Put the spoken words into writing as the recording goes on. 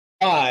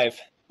5,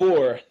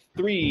 4,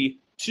 3,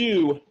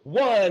 2,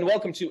 1.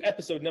 Welcome to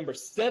episode number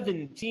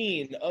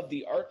 17 of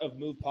the Art of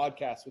Move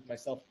podcast with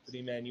myself,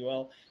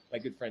 Emmanuel, my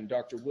good friend,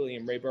 Dr.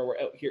 William Raybar. We're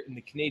out here in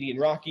the Canadian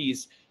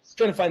Rockies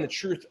trying to find the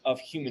truth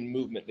of human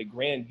movement, the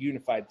grand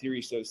unified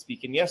theory, so to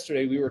speak. And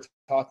yesterday we were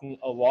talking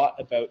a lot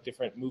about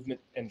different movement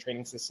and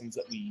training systems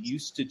that we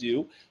used to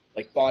do,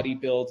 like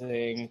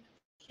bodybuilding,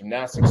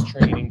 gymnastics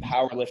training,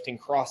 powerlifting,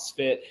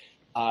 CrossFit.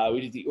 We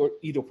did the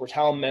Ido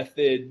Portal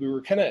method. We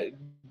were kind of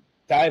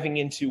diving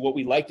into what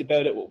we liked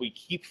about it, what we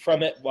keep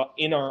from it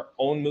in our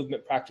own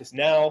movement practice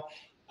now.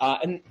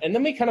 And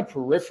then we kind of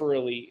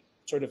peripherally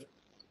sort of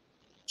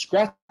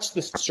scratch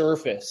the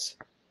surface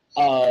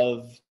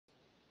of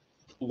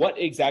what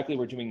exactly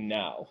we're doing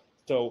now.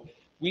 So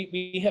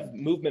we have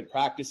movement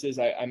practices.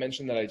 I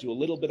mentioned that I do a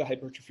little bit of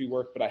hypertrophy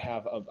work, but I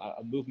have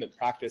a movement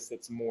practice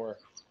that's more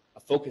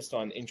focused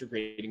on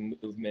integrating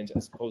movement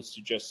as opposed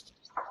to just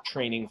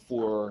training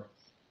for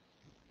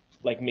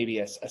like maybe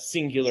a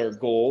singular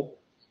goal.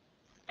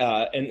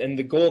 And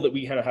the goal that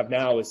we kind of have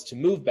now is to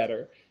move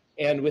better.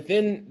 And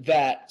within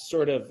that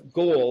sort of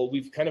goal,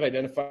 we've kind of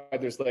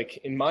identified there's like,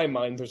 in my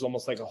mind, there's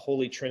almost like a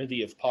holy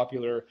trinity of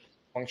popular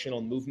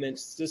functional movement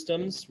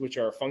systems, which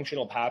are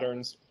functional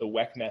patterns, the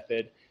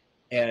Weckmethod,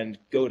 and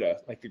GOATA,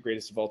 like the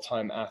greatest of all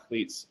time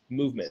athletes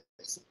movement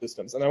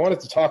systems. And I wanted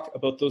to talk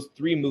about those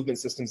three movement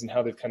systems and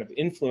how they've kind of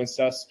influenced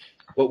us,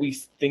 what we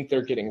think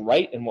they're getting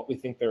right and what we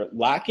think they're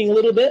lacking a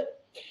little bit.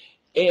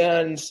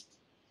 And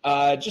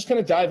just kind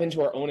of dive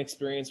into our own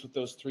experience with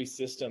those three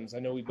systems. I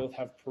know we both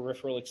have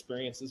peripheral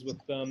experiences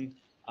with them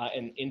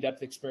and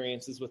in-depth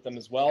experiences with them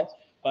as well,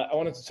 but I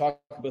wanted to talk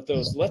about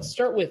those. Let's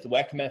start with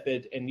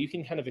Weckmethod, and you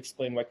can kind of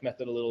explain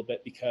Weckmethod a little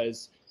bit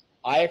because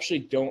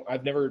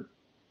I've never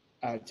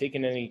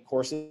taken any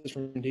courses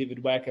from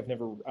David Weck. I've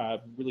never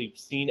really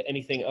seen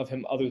anything of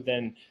him other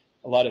than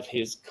a lot of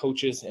his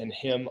coaches and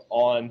him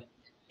on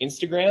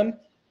Instagram.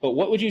 But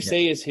what would you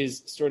say is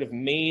his sort of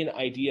main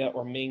idea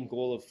or main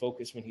goal of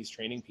focus when he's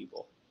training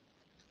people?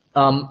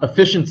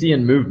 Efficiency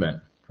and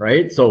movement,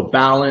 right? So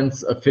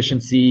balance,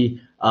 efficiency.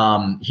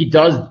 He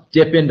does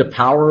dip into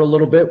power a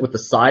little bit with the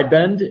side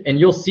bend, and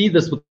you'll see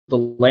this with the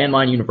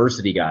Landmine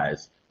University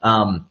guys.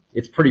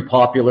 It's pretty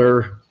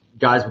popular,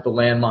 guys with the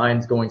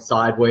landmines going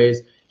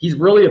sideways. He's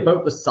really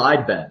about the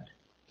side bend.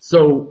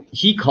 So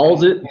he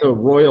calls it the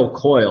royal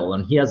coil,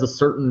 and he has a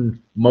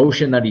certain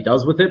motion that he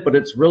does with it, but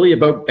it's really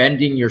about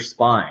bending your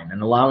spine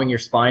and allowing your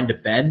spine to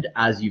bend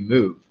as you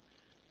move.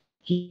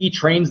 He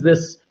trains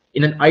this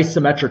in an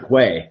isometric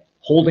way,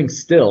 holding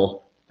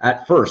still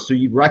at first, so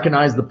you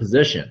recognize the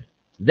position.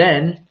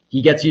 Then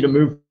he gets you to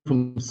move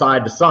from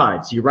side to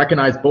side. So you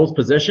recognize both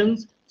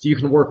positions, so you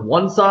can work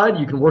one side,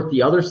 you can work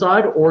the other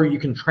side, or you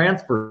can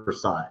transfer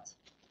sides,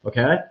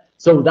 okay?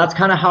 So that's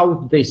kind of how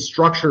they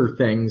structure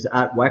things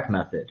at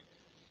Weckmethod.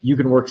 You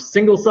can work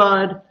single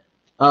side,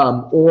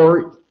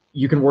 or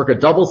you can work a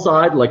double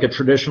side like a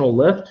traditional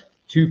lift,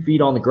 2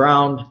 feet on the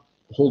ground,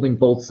 holding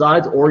both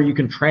sides, or you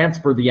can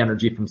transfer the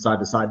energy from side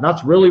to side. And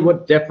that's really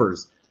what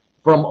differs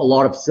from a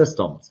lot of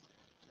systems.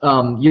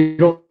 You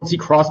don't see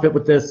CrossFit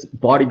with this,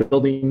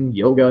 bodybuilding,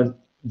 yoga.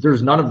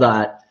 There's none of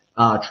that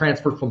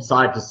transfer from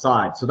side to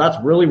side. So that's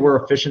really where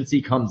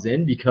efficiency comes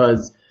in,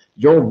 because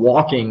you're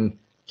walking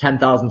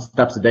 10,000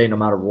 steps a day no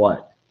matter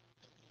what.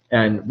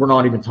 And we're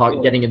not even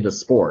getting into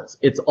sports.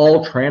 It's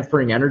all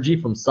transferring energy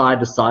from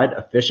side to side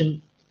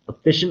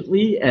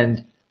efficiently,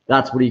 and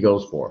that's what he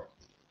goes for.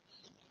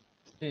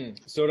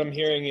 So what I'm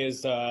hearing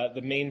is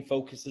the main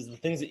focus is the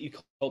things that you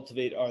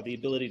cultivate are the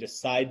ability to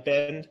side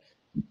bend,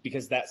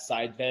 because that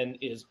side bend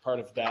is part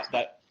of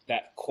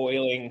that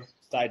coiling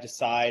side to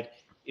side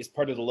is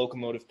part of the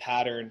locomotive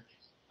pattern.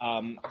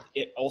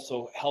 It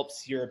also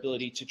helps your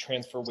ability to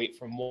transfer weight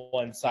from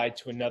one side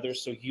to another.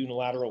 So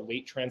unilateral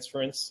weight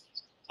transference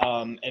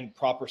and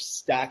proper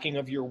stacking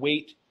of your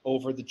weight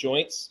over the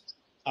joints.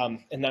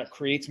 And that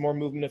creates more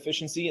movement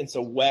efficiency. And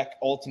so Weck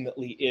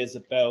ultimately is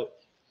about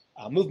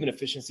movement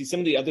efficiency.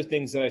 Some of the other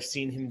things that I've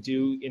seen him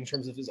do in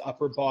terms of his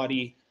upper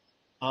body,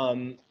 a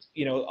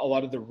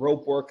lot of the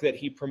rope work that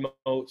he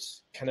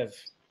promotes kind of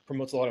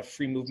promotes a lot of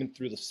free movement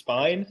through the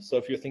spine. So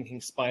if you're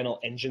thinking spinal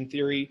engine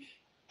theory,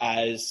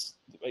 as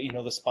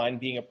the spine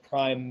being a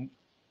prime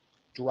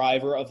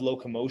driver of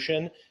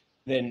locomotion,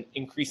 then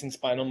increasing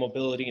spinal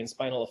mobility and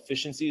spinal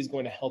efficiency is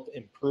going to help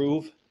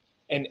improve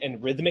and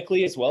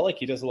rhythmically as well. Like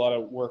he does a lot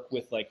of work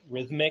with like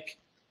rhythmic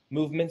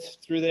movements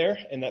through there.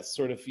 And that's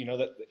sort of,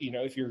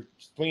 if you're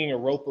swinging a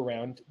rope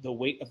around, the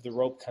weight of the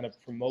rope kind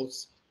of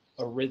promotes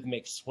a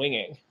rhythmic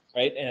swinging,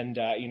 right? And,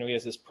 he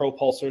has this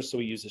propulsor, so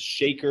he uses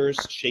shakers,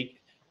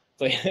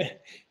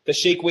 the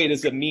shake weight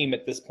is a meme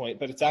at this point,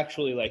 but it's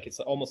actually like,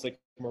 it's almost like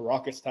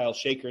Morocco style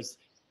shakers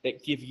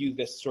that give you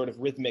this sort of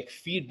rhythmic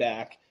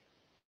feedback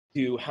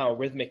to how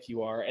rhythmic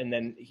you are. And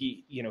then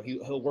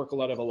he'll work a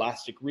lot of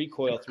elastic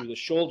recoil through the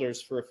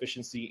shoulders for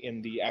efficiency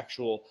in the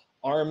actual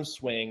arm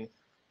swing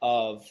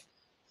of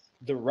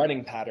the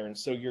running pattern.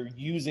 So you're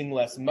using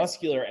less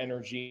muscular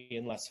energy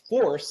and less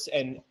force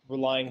and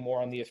relying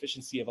more on the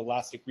efficiency of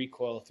elastic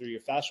recoil through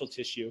your fascial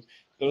tissue.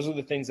 Those are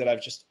the things that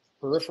I've just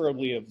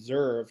peripherally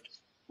observed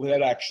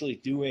without actually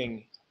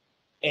doing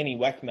any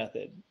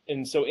Weckmethod.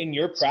 And so in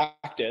your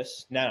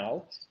practice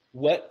now,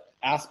 what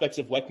aspects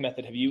of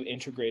Weckmethod have you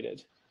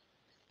integrated?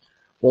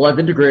 Well, I've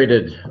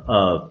integrated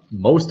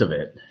most of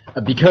it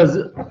because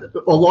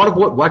a lot of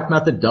what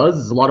Weckmethod does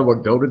is a lot of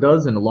what GOATA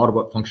does and a lot of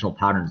what functional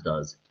patterns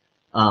does.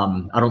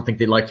 I don't think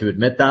they'd like to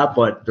admit that,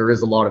 but there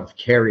is a lot of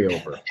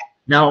carryover.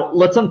 Now,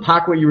 let's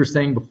unpack what you were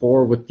saying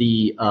before with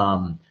the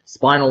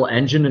spinal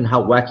engine and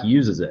how Weck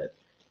uses it.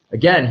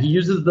 Again, he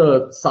uses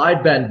the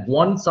side bend.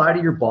 One side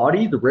of your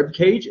body, the rib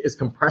cage, is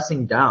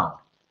compressing down,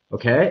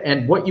 okay?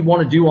 And what you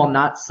want to do on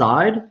that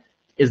side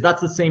is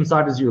that's the same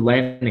side as your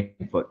landing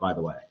foot, by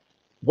the way.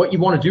 What you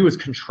want to do is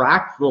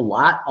contract the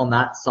lat on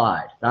that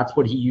side. That's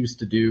what he used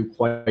to do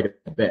quite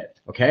a bit,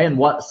 okay? And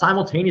what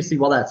simultaneously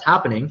while that's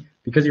happening,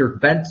 because you're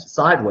bent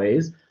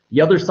sideways,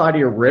 the other side of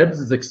your ribs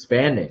is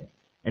expanding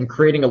and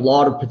creating a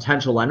lot of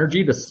potential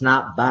energy to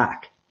snap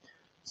back.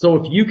 So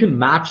if you can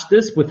match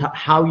this with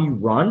how you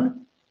run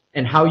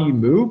and how you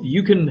move,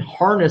 you can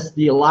harness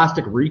the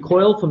elastic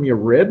recoil from your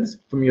ribs,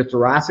 from your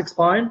thoracic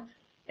spine,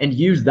 and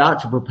use that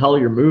to propel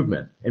your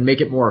movement and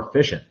make it more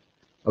efficient.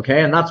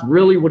 Okay, and that's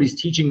really what he's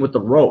teaching with the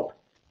rope.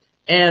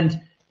 And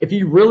if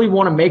you really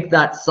want to make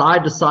that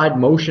side-to-side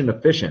motion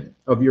efficient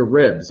of your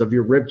ribs, of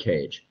your rib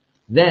cage,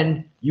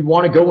 then you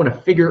want to go in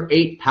a figure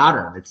 8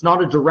 pattern. It's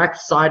not a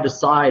direct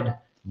side-to-side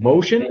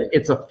motion,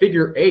 it's a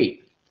figure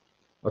 8.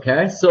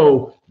 Okay,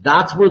 so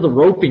that's where the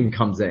roping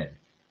comes in.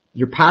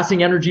 You're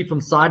passing energy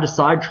from side to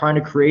side, trying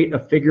to create a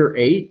figure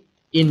 8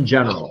 in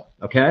general.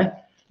 Okay,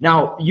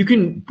 now you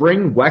can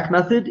bring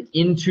Weckmethod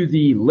into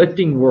the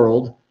lifting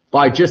world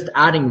by just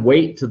adding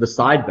weight to the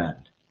side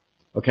bend.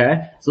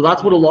 Okay, so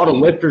that's what a lot of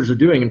lifters are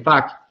doing. In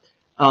fact,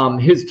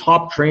 his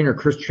top trainer,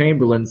 Chris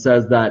Chamberlain,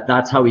 says that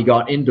that's how he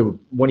got into,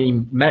 when he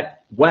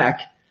met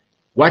Weck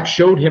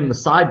showed him the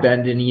side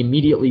bend and he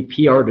immediately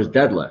PR'd his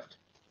deadlift.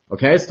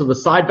 Okay, so the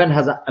side bend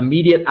has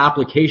immediate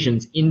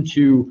applications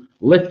into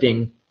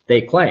lifting, they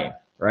claim,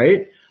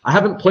 right? I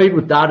haven't played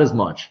with that as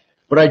much,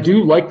 but I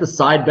do like the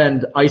side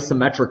bend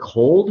isometric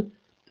hold.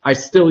 I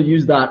still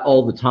use that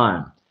all the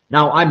time.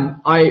 Now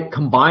I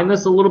combine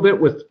this a little bit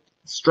with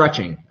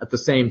stretching at the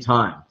same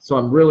time. So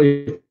I'm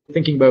really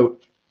thinking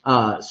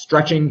about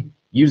stretching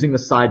using the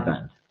side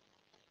bend.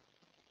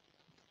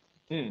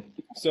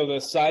 So the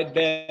side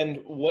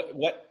bend,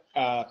 what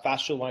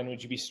fascial line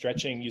would you be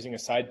stretching using a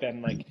side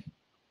bend?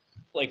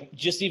 Like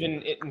just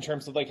even in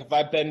terms of like, if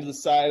I bend to the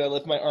side, I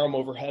lift my arm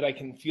overhead, I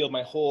can feel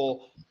my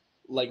whole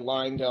like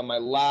line down my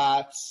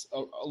lats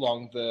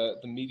along the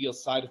medial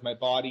side of my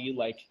body.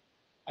 Like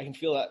I can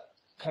feel that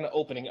kind of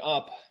opening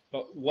up.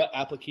 But what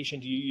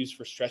application do you use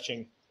for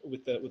stretching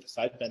with the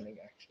side bending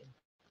action?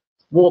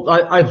 Well,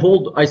 I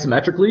hold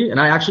isometrically, and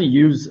I actually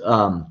use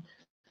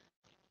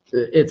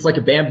it's like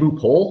a bamboo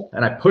pole,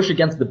 and I push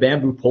against the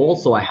bamboo pole,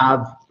 so I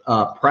have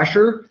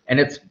pressure, and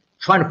it's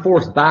trying to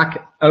force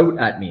back out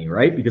at me,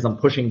 right? Because I'm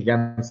pushing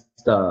against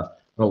an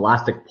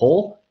elastic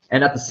pole,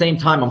 and at the same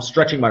time, I'm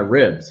stretching my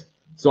ribs.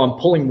 So I'm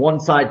pulling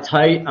one side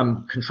tight,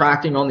 I'm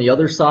contracting on the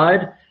other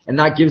side, and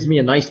that gives me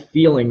a nice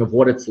feeling of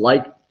what it's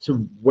like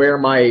to where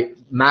my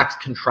max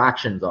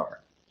contractions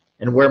are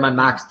and where my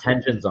max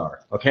tensions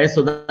are. Okay,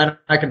 so then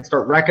I can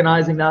start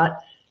recognizing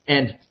that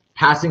and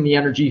passing the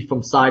energy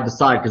from side to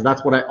side, because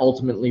that's what I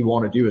ultimately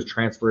want to do, is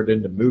transfer it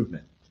into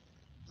movement.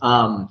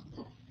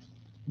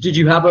 Did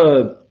you have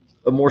a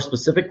more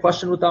specific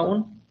question with that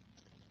one?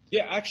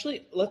 Yeah,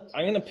 actually,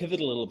 I'm going to pivot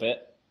a little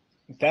bit.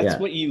 That's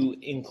what you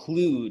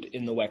include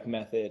in the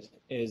Weckmethod,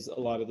 is a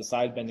lot of the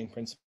side bending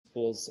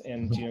principles,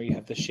 and you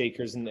have the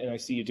shakers, and I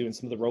see you doing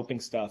some of the roping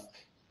stuff.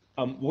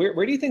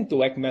 Where do you think the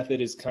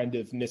Weckmethod is kind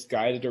of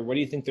misguided, or what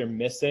do you think they're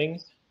missing?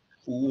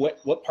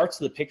 What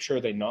parts of the picture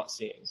are they not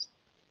seeing?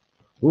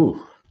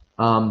 Ooh,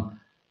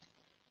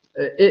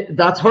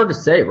 that's hard to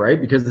say,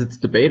 right? Because it's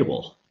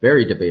debatable,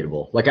 very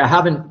debatable. Like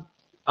I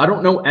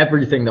don't know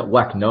everything that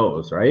Weck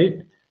knows,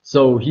 right?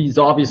 So he's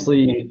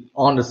obviously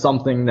onto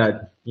something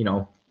that,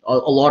 a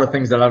lot of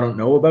things that I don't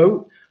know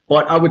about.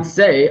 But I would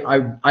say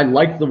I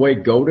like the way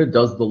GOATA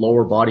does the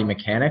lower body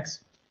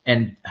mechanics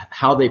and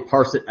how they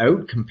parse it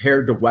out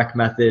compared to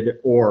Weckmethod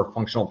or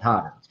functional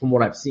patterns from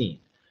what I've seen,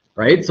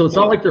 right? So it's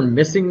not like they're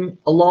missing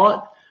a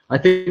lot. I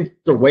think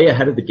they're way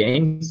ahead of the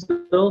game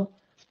still,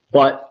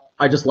 but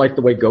I just like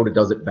the way GOATA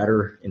does it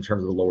better in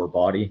terms of the lower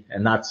body,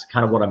 and that's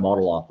kind of what I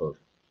model off of.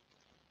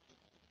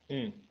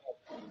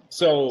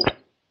 So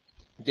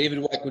David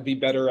Weck would be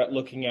better at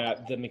looking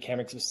at the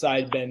mechanics of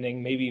side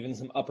bending, maybe even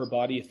some upper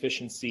body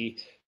efficiency,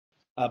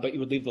 but you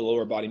would leave the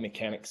lower body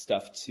mechanic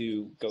stuff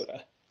to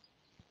GOATA.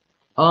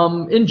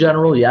 In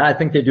general, yeah, I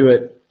think they do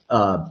it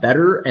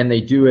better, and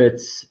they do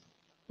it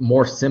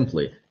more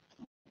simply,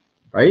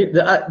 right?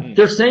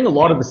 They're saying a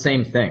lot of the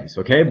same things,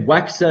 okay?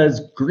 Weck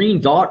says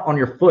green dot on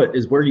your foot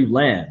is where you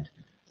land.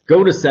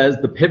 GOATA says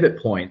the pivot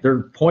point.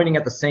 They're pointing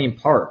at the same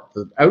part,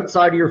 the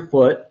outside of your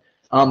foot,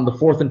 the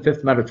fourth and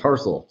fifth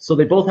metatarsal. So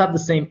they both have the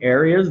same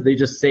areas. They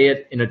just say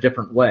it in a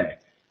different way.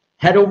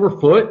 Head over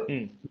foot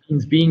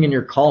means being in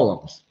your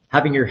columns,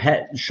 having your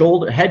head,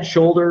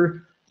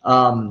 shoulder,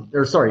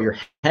 your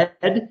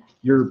head,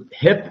 your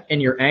hip,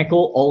 and your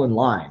ankle all in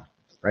line,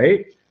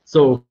 right?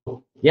 So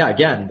yeah,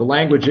 again, the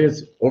language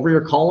is over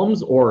your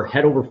columns or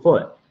head over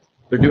foot.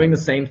 They're doing the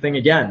same thing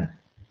again.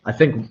 I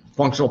think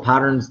functional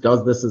patterns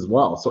does this as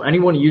well. So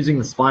anyone using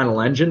the spinal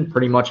engine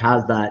pretty much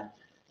has that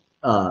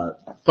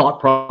thought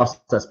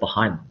process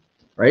behind them,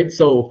 right?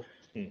 So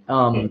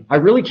I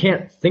really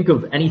can't think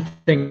of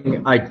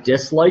anything I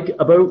dislike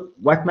about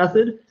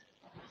Weckmethod.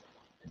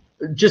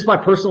 Just my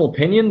personal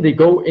opinion, they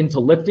go into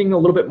lifting a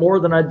little bit more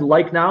than I'd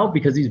like now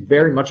because he's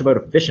very much about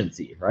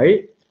efficiency,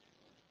 right?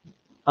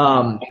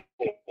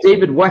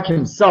 David Weck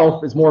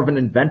himself is more of an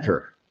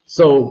inventor.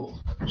 So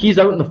he's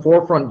out in the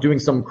forefront doing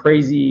some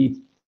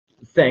crazy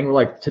thing.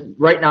 Like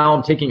right now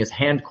I'm taking his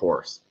hand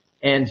course,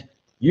 and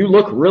you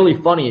look really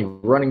funny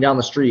running down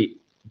the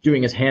street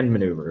doing his hand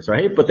maneuvers,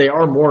 right? But they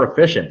are more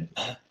efficient.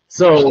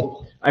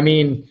 So, I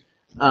mean,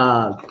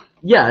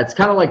 yeah, it's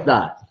kind of like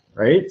that.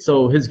 Right?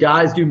 So his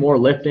guys do more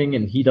lifting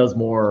and he does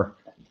more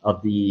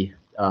of the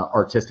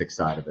artistic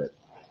side of it,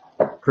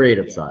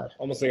 creative side.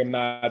 Almost like a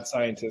mad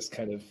scientist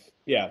kind of,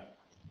 yeah.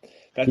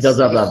 He does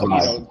have that vibe.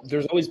 You know,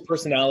 there's always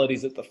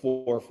personalities at the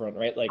forefront,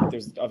 right? Like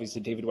there's obviously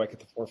David Weck at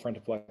the forefront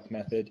of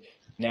Weckmethod,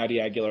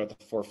 Nadia Aguilar at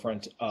the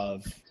forefront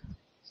of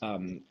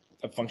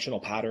functional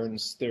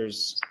patterns.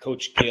 There's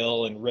Coach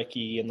Gill and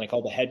Ricky and like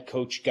all the head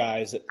coach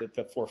guys at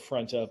the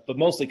forefront of, but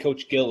mostly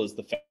Coach Gill is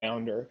the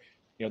founder,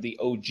 you know, the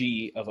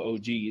OG of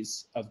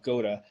OGs of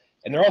GOATA,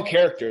 and they're all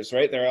characters,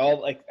 right? They're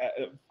all like,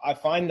 I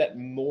find that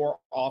more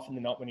often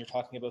than not, when you're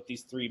talking about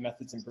these three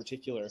methods in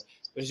particular,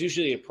 there's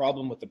usually a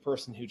problem with the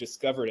person who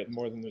discovered it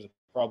more than there's a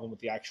problem with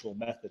the actual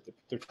method.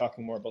 They're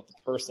talking more about the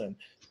person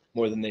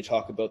more than they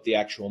talk about the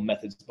actual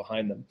methods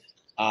behind them.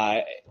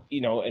 You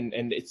know,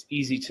 and it's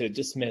easy to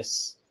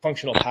dismiss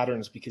functional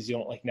patterns because you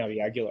don't like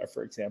Nadia Aguilar,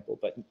 for example,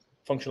 but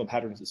functional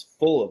patterns is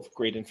full of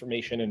great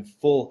information and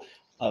full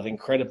of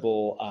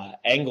incredible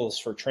angles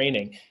for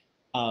training.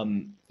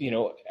 You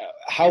know,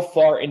 how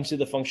far into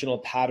the functional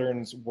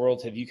patterns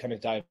world have you kind of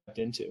dove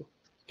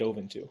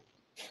into?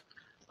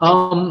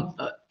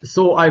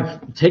 So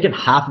I've taken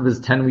half of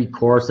his 10-week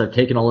course. I've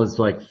taken all his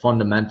like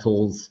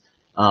fundamentals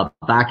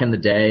back in the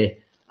day.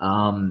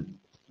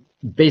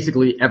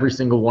 Basically every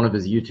single one of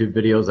his YouTube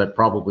videos I've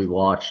probably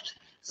watched.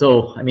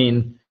 So, I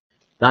mean,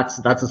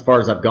 that's as far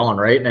as I've gone,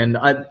 right? And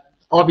I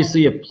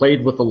obviously have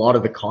played with a lot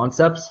of the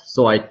concepts,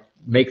 so I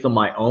make them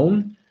my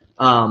own.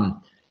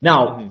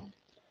 Now,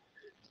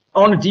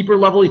 on a deeper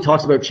level, he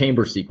talks about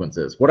chamber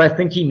sequences. What I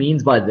think he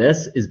means by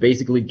this is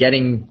basically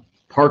getting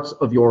parts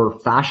of your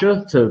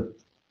fascia to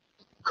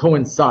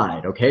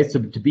coincide, okay?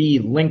 So to be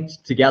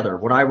linked together,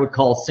 what I would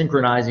call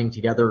synchronizing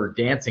together or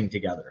dancing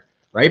together,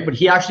 right? But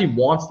he actually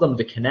wants them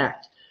to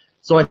connect.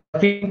 So I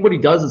think what he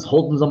does is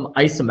hold them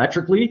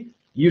isometrically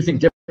using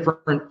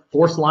different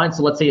force lines.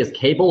 So let's say his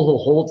cable,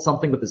 he'll hold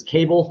something with his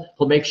cable.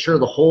 He'll make sure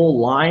the whole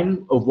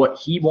line of what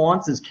he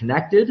wants is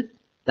connected.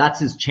 That's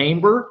his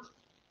chamber.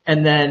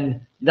 And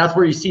then that's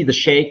where you see the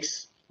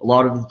shakes. A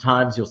lot of the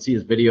times you'll see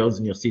his videos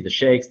and you'll see the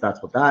shakes.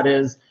 That's what that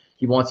is.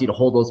 He wants you to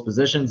hold those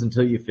positions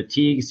until you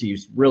fatigue, so you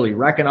really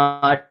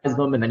recognize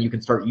them, and then you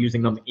can start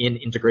using them in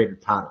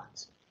integrated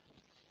patterns.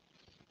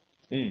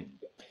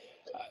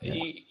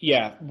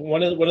 Yeah,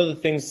 one of the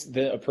things,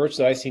 the approach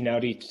that I see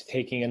Naudi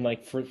taking, and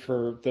like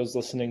for those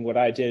listening, what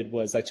I did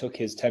was I took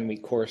his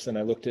 10-week course and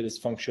I looked at his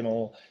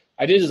functional.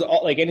 I did his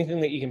like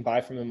anything that you can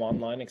buy from him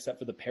online except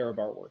for the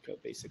Parabar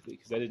workout, basically,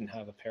 because I didn't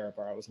have a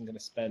Parabar. I wasn't going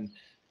to spend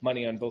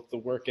money on both the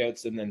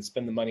workouts and then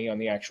spend the money on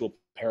the actual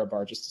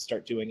Parabar just to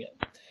start doing it.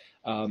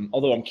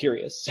 Although I'm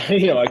curious,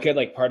 you know, I could,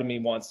 like, part of me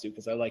wants to,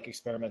 because I like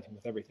experimenting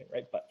with everything,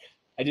 right? But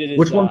I did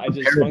his, I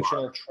did his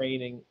functional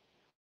training.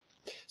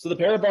 So the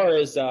Parabar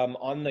is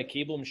on the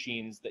cable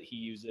machines that he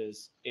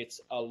uses.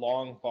 It's a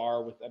long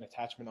bar with an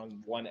attachment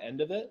on one end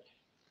of it,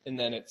 and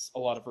then it's a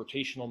lot of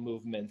rotational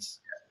movements.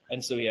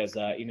 And so he has,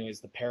 you know,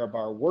 he's the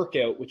Parabar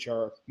workout, which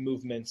are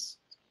movements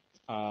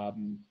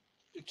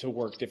to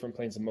work different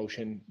planes of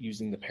motion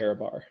using the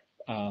Parabar.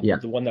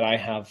 The one that I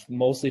have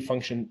mostly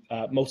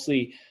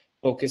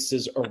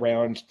focuses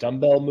around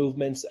dumbbell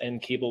movements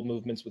and cable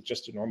movements with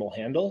just a normal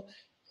handle.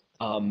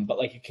 But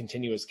like a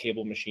continuous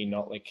cable machine,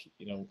 not like,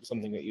 you know,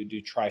 something that you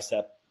do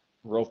tricep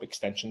rope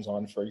extensions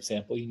on, for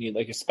example. You need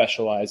like a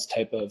specialized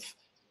type of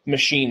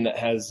machine that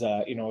has,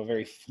 you know, a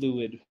very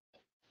fluid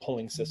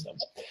pulling system.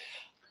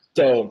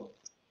 So,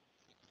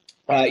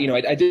 you know,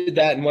 I did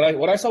that. And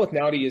what I saw with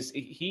Naudi is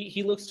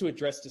he looks to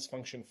address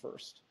dysfunction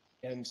first.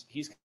 And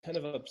he's kind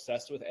of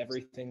obsessed with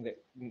everything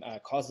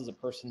that causes a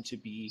person to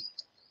be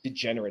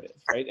degenerative,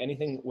 right?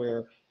 Anything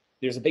where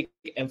there's a big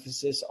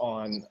emphasis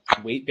on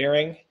weight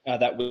bearing,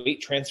 that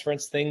weight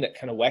transference thing that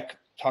kind of Weck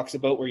talks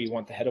about, where you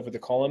want the head over the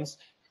columns.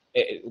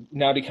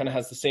 Naudi kind of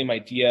has the same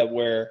idea,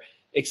 where,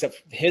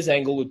 except his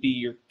angle would be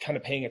you're kind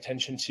of paying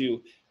attention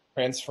to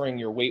transferring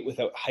your weight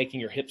without hiking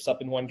your hips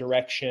up in one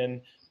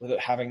direction, without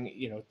having,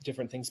 you know,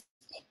 different things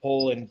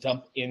pull and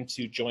dump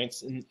into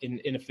joints in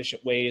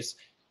inefficient ways.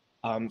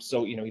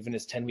 So, you know, even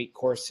his 10-week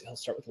course, he'll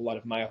start with a lot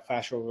of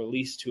myofascial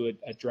release to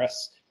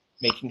address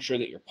making sure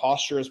that your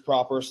posture is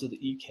proper so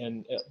that you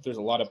can, there's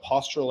a lot of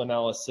postural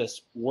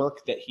analysis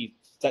work that he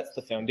sets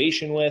the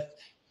foundation with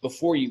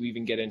before you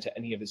even get into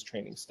any of his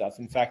training stuff.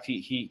 In fact,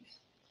 he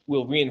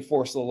will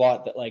reinforce a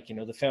lot that, like,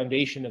 the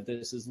foundation of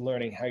this is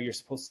learning how you're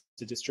supposed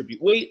to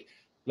distribute weight,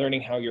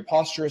 learning how your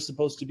posture is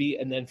supposed to be,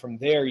 and then from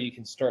there you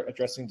can start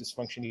addressing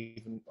dysfunction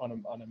even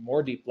on a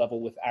more deep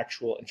level with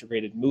actual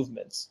integrated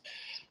movements.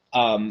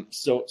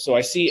 So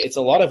I see it's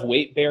a lot of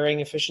weight bearing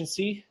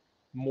efficiency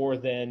more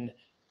than,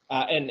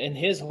 and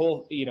his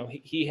whole,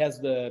 he has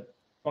the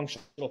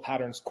functional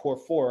patterns core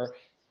 4,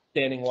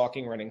 standing,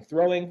 walking, running,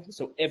 throwing.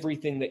 So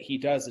everything that he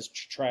does is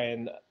to try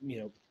and,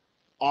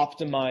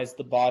 optimize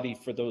the body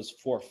for those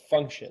 4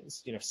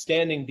 functions,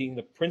 standing being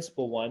the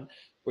principal one,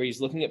 where he's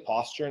looking at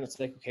posture and it's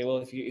like, okay, well,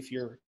 if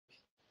your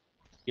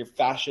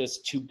fascia is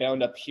too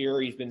bound up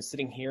here, you've been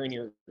sitting here and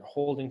you're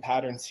holding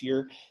patterns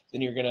here, then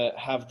you're going to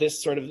have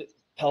this sort of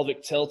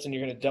pelvic tilt and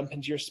you're going to dump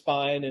into your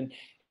spine. And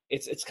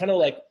it's kind of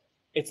like,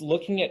 it's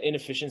looking at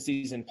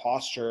inefficiencies in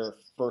posture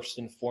first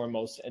and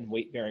foremost, and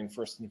weight bearing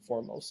first and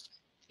foremost.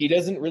 He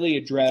doesn't really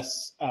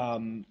address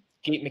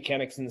gait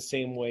mechanics in the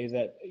same way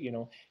that,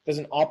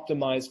 doesn't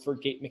optimize for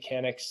gait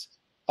mechanics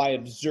by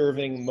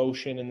observing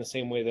motion in the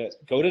same way that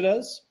GOATA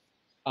does.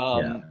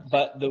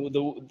 But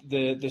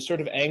the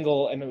sort of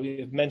angle, and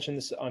we've mentioned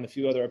this on a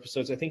few other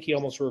episodes, I think he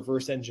almost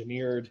reverse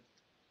engineered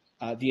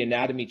the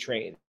anatomy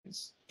trains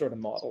sort of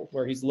model,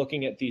 where he's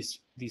looking at these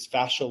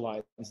fascial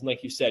lines, and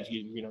like you said,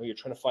 you're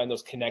trying to find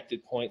those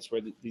connected points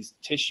where these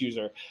tissues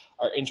are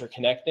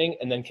interconnecting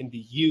and then can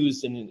be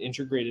used in an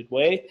integrated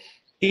way.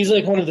 He's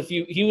like one of the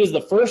few, he was the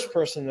first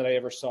person that I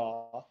ever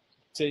saw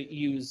to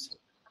use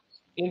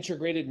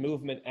integrated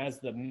movement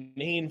as the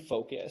main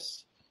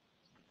focus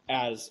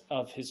as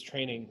of his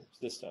training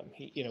system.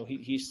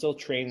 He still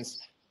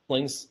trains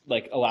slings,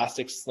 like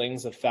elastic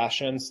slings of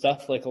fascia and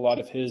stuff. Like a lot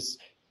of his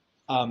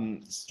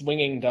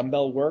swinging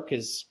dumbbell work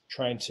is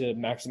trying to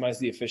maximize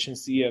the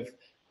efficiency of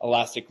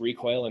elastic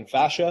recoil and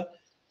fascia.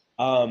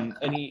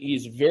 And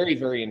he's very,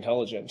 very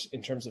intelligent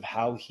in terms of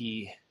how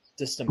he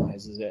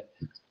systemizes it.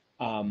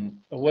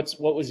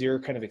 What was your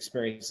kind of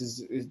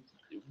experience?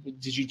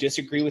 Did you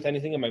disagree with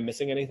anything? Am I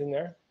missing anything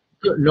there?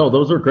 No,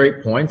 those are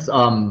great points.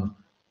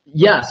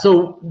 Yeah,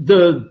 so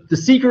the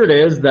secret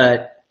is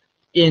that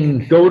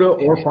in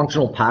GOATA or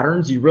functional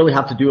patterns, you really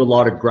have to do a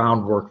lot of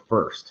groundwork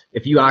first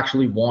if you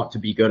actually want to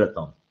be good at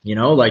them.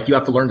 Like you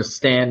have to learn to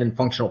stand in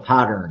functional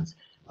patterns.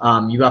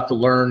 You have to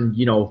learn,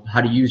 how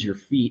to use your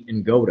feet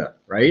in GOATA,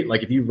 right?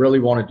 Like if you really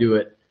want to do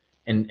it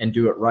and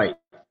do it right.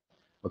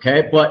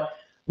 Okay, but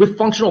with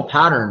functional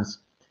patterns,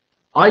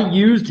 I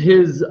used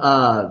his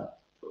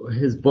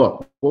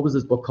book. What was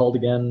his book called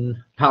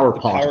again? Power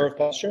of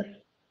Posture.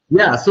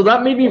 Yeah, so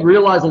that made me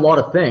realize a lot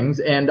of things,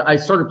 and I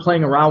started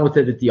playing around with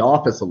it at the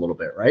office a little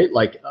bit, right?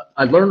 Like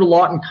I learned a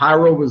lot in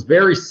Cairo. It was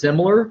very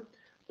similar,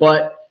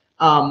 but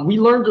we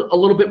learned a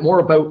little bit more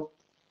about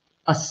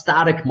a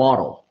static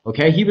model,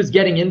 okay? He was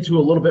getting into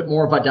a little bit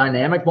more of a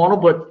dynamic model,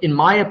 but in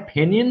my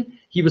opinion,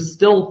 he was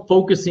still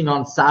focusing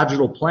on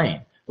sagittal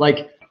plane.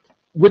 Like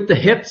with the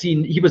hips,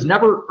 he was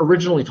never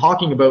originally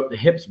talking about the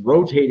hips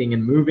rotating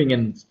and moving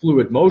in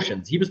fluid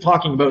motions. He was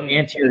talking about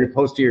anterior to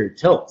posterior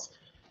tilts.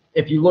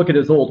 If you look at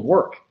his old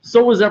work,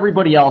 so was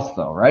everybody else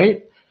though,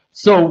 right?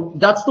 So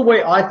that's the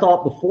way I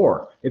thought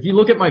before. If you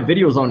look at my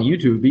videos on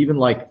YouTube, even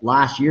like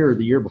last year or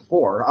the year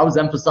before, I was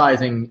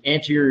emphasizing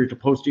anterior to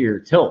posterior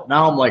tilt.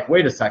 Now I'm like,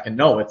 wait a second,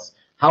 no, it's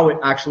how it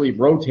actually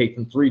rotates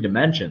in 3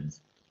 dimensions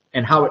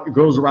and how it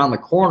goes around the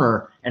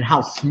corner and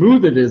how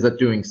smooth it is at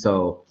doing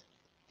so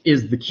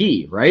is the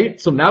key, right?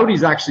 So now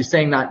he's actually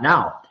saying that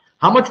now.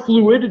 How much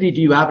fluidity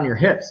do you have in your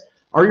hips?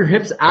 Are your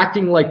hips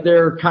acting like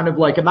they're kind of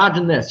like,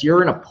 imagine this,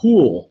 you're in a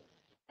pool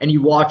and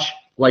you watch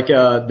like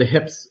the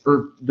hips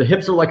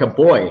are like a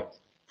buoy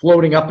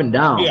floating up and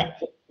down. Yeah.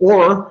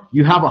 Or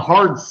you have a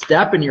hard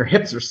step and your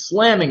hips are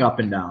slamming up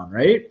and down,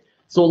 right?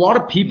 So a lot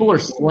of people are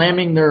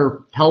slamming their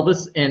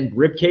pelvis and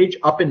rib cage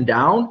up and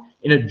down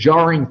in a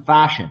jarring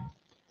fashion.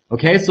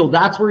 Okay, so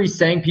that's where he's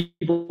saying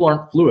people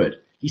aren't fluid.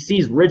 He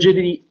sees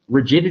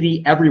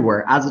rigidity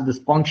everywhere as a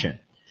dysfunction.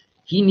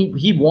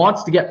 He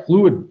wants to get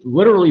fluid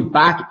literally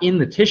back in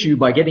the tissue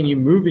by getting you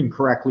moving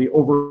correctly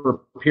over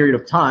a period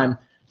of time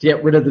to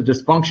get rid of the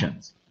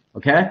dysfunctions.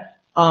 Okay,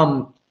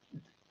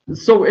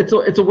 so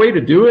it's a way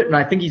to do it, and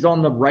I think he's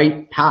on the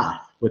right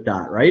path with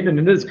that, right? And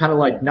it is kind of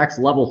like next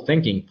level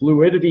thinking,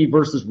 fluidity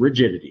versus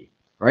rigidity,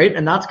 right?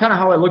 And that's kind of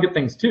how I look at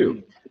things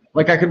too.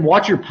 Like I can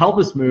watch your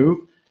pelvis move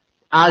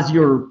as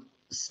you're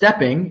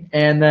stepping,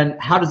 and then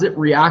how does it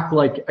react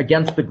like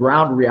against the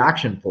ground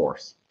reaction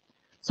force?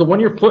 So when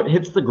your foot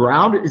hits the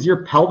ground, is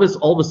your pelvis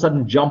all of a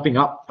sudden jumping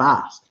up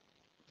fast?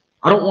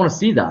 I don't want to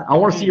see that. I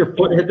want to see your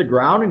foot hit the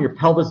ground and your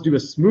pelvis do a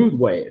smooth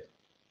wave,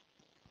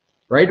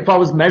 right? If I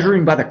was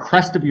measuring by the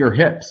crest of your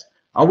hips,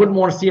 I wouldn't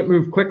want to see it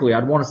move quickly.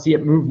 I'd want to see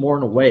it move more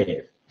in a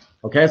wave.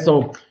 Okay,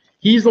 so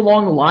he's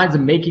along the lines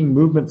of making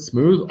movement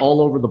smooth all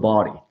over the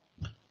body.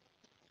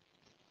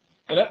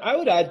 And I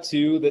would add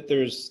too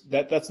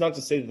that that's not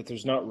to say that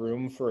there's not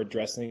room for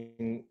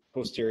addressing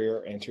posterior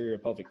or anterior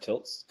pelvic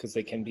tilts because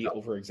they can be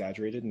over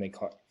exaggerated and they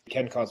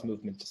can cause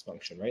movement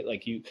dysfunction, right?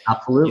 Like you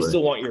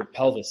still want your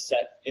pelvis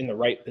set in the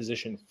right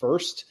position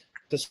first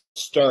to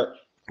start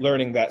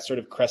learning that sort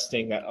of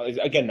cresting, that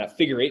again, that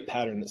figure 8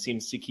 pattern that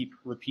seems to keep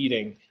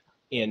repeating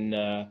in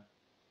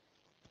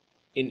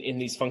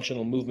these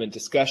functional movement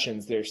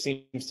discussions. There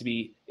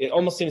it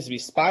almost seems to be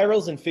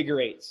spirals and figure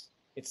 8s.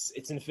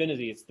 It's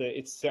infinity.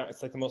 It's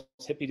like the most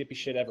hippy dippy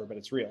shit ever, but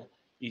it's real.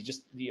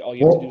 All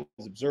you have to do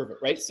is observe it,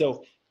 right?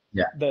 So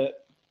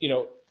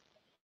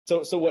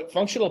so what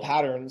functional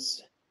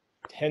patterns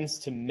tends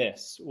to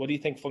miss? What do you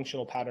think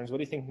functional patterns? What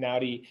do you think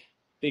Naudi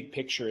big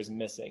picture is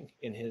missing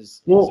in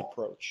his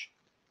approach?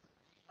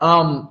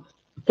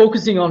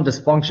 Focusing on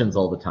dysfunctions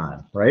all the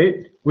time,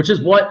 right? Which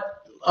is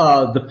what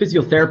the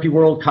physiotherapy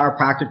world,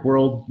 chiropractic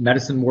world,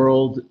 medicine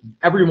world,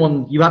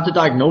 everyone, you have to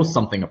diagnose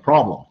something, a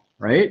problem,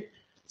 right?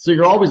 So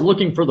you're always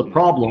looking for the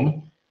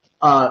problem.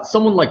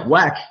 Someone like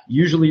Weck,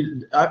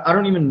 usually, I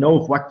don't even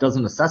know if Weck does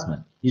an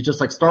assessment. You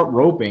just like start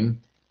roping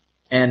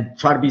and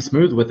try to be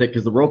smooth with it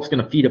because the rope's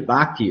going to feed it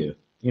back to you.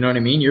 You know what I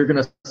mean? You're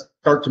going to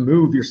start to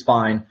move your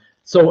spine.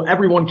 So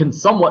everyone can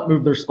somewhat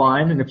move their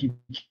spine. And if you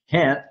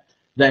can't,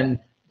 then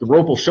the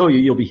rope will show you,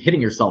 you'll be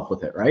hitting yourself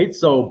with it, right?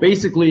 So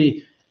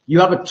basically, you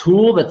have a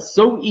tool that's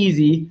so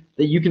easy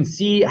that you can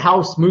see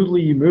how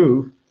smoothly you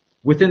move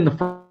within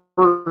the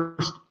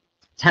first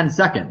 10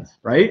 seconds,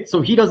 right?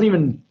 So he doesn't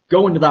even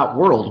go into that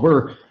world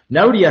where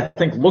Naudi, I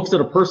think, looks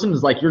at a person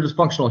is like, you're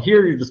dysfunctional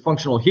here, you're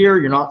dysfunctional here,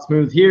 you're not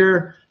smooth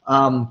here.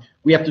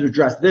 We have to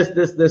address this,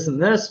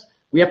 and this.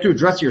 We have to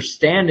address your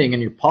standing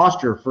and your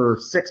posture for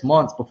 6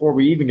 months before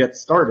we even get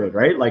started,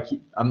 right? Like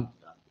I'm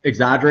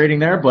exaggerating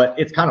there, but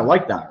it's kind of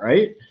like that,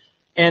 right?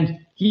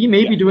 And he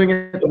may be doing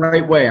it the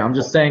right way. I'm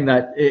just saying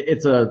that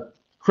it's a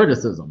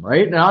criticism,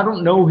 right? Now, I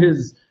don't know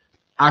his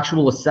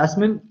actual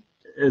assessment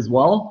as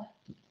well.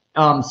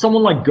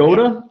 Someone like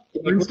GOATA,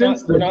 for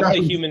instance. We're not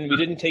like human. We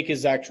didn't take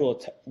his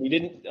actual, we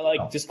didn't,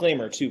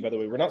 disclaimer too, by the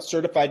way, we're not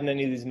certified in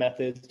any of these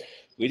methods.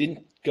 We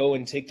didn't go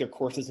and take their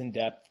courses in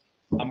depth.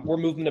 We're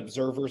movement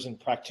observers and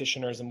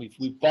practitioners, and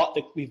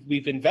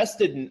we've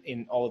invested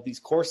in all of these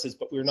courses,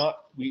 but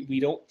we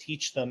don't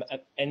teach them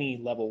at any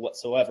level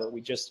whatsoever. We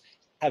just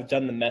have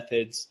done the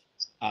methods,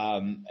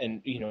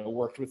 and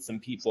worked with some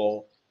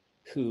people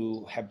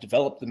who have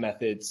developed the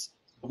methods.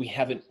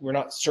 We're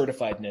not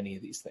certified in any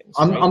of these things.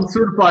 I'm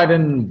certified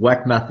in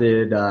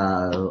Weckmethod,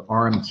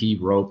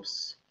 RMT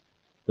ropes,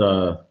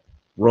 the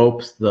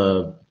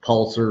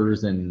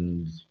pulsers,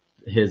 and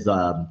his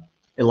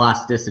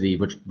elasticity,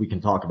 which we can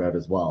talk about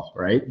as well,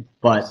 right?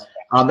 But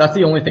that's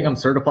the only thing I'm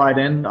certified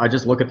in. I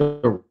just look at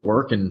the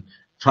work and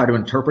try to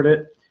interpret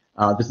it.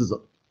 This is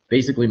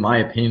basically my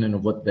opinion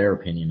of what their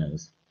opinion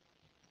is.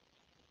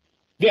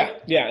 Yeah,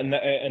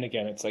 and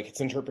again, it's like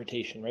it's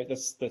interpretation, right?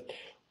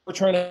 We're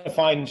trying to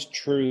find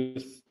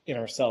truth in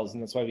ourselves,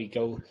 and that's why we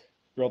go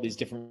through all these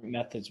different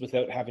methods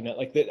without having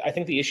it. I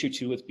think the issue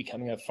too with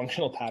becoming a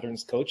functional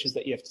patterns coach is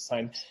that you have to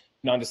sign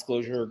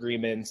non-disclosure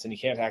agreements, and you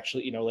can't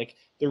actually,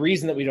 the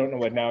reason that we don't know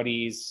what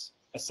Naudi's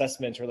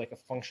assessment or like a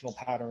functional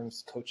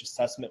patterns coach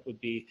assessment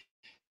would be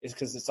is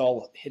because it's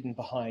all hidden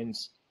behind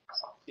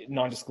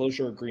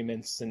non-disclosure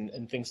agreements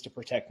and things to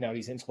protect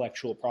Naudi's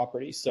intellectual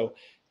property. So,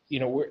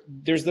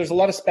 there's a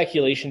lot of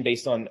speculation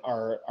based on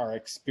our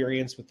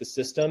experience with the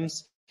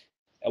systems,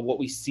 what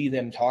we see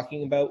them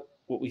talking about,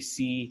 what we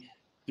see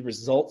the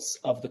results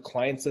of the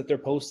clients that they're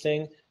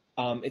posting.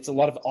 It's a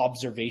lot of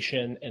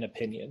observation and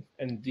opinion,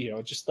 and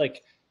just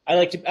like I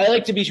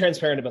like to be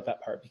transparent about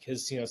that part,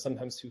 because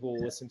sometimes people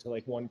will listen to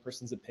like one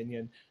person's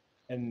opinion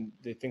and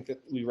they think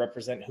that we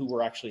represent who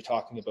we're actually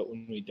talking about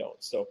when we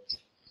don't. So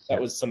that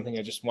was something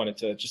I just wanted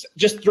to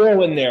just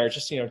throw in there,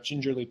 just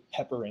gingerly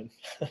pepper in.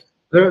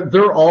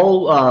 They're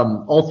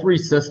all three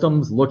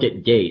systems look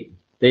at gait.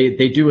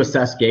 They do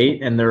assess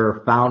gait, and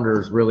their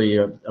founders really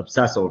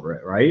obsess over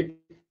it, right?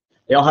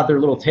 They all have their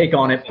little take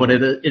on it, but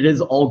it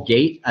is all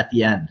gait at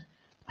the end.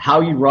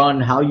 How you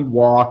run, how you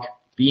walk,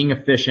 being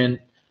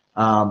efficient.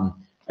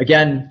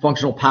 Again,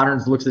 functional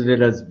patterns looks at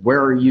it as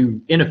where are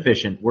you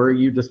inefficient, where are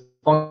you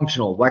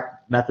dysfunctional.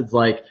 Weckmethod's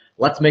like,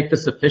 let's make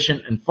this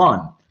efficient and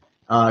fun.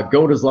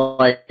 GOATA's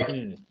like,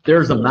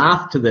 there's a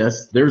math to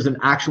this. There's an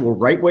actual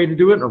right way to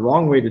do it and a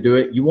wrong way to do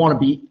it. You want to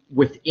be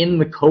within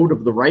the code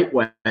of the right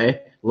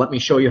way. Let me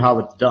show you how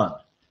it's done.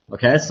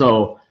 Okay,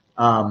 so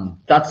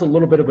that's a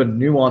little bit of a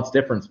nuanced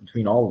difference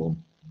between all of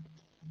them.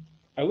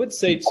 I would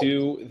say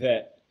too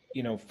that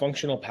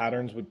functional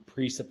patterns would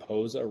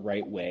presuppose a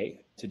right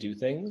way to do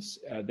things.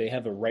 They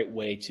have a right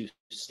way to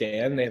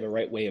stand. They have a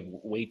right way of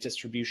weight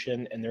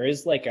distribution, and there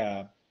is like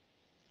a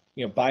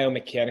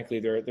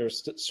biomechanically,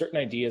 there's certain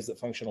ideas that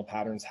functional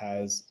patterns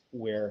has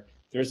where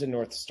there's a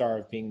North Star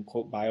of being,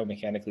 quote,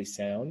 biomechanically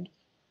sound.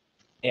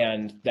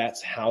 And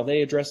that's how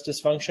they address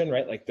dysfunction,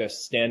 right? Like the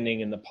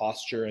standing and the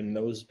posture and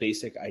those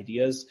basic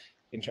ideas,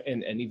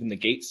 and even the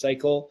gait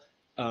cycle.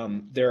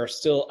 There are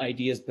still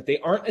ideas, but they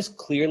aren't as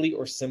clearly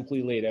or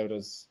simply laid out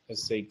as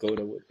say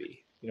GOATA would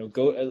be.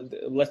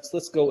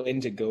 Let's go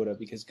into GOATA,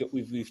 because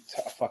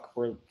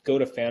we're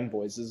GOATA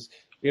fanboys.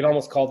 we can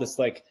almost call this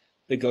like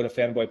the GOATA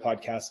fanboy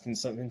podcast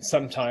and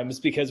sometimes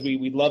because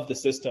we love the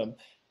system.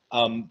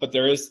 But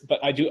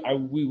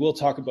we will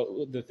talk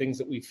about the things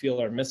that we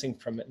feel are missing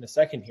from it in a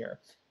second here.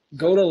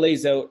 GOATA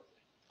lays out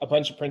a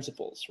bunch of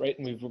principles, right?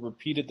 And we've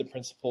repeated the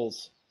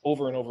principles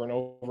over and over and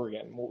over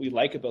again. What we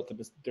like about them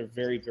is they're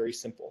very, very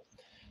simple.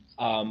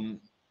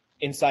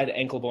 Inside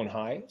ankle bone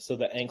high. So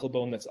the ankle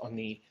bone that's on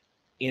the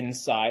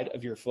inside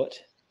of your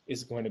foot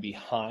is going to be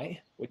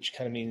high, which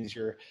kind of means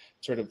you're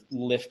sort of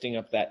lifting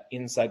up that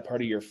inside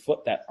part of your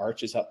foot that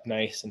arches up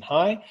nice and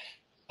high.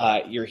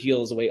 Your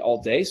heel is away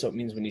all day, so it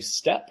means when you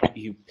step,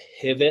 you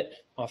pivot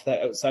off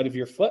that outside of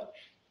your foot,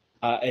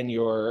 and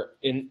you're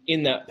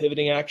in that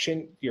pivoting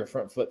action, your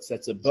front foot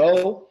sets a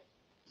bow,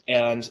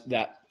 and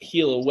that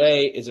heel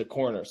away is a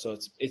corner. So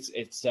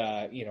it's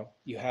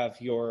you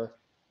have your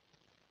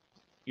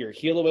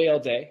heel away all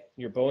day,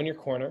 your bow in your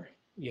corner,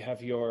 you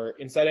have your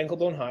inside ankle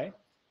bone high,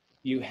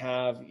 you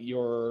have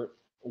your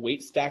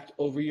weight stacked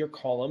over your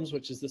columns,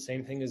 which is the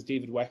same thing as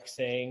David Weck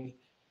saying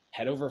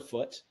head over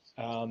foot.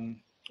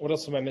 What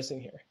else am I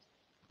missing here?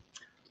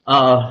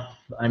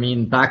 I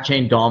mean, back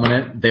chain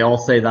dominant. They all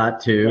say that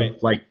too.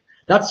 Right. Like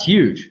that's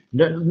huge.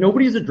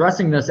 Nobody's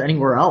addressing this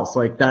anywhere else.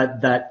 Like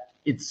that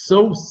it's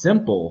so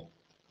simple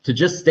to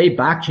just stay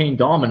back chain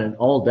dominant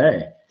all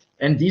day.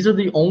 And these are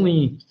the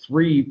only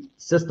 3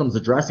 systems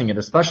addressing it,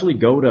 especially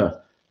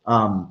GOATA,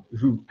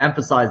 who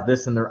emphasize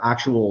this in their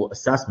actual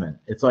assessment.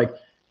 It's like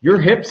your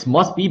hips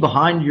must be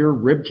behind your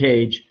rib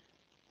cage,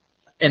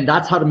 and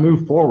that's how to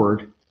move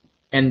forward.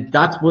 And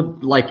that's what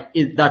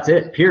that's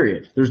it,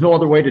 period. There's no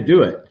other way to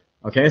do it.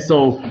 Okay,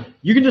 so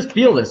you can just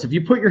feel this. If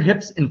you put your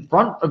hips in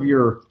front of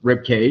your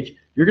rib cage,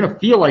 you're gonna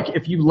feel like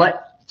if you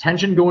let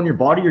tension go in your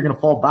body, you're gonna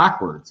fall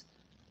backwards.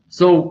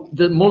 So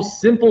the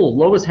most simple,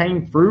 lowest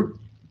hanging fruit,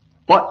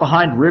 butt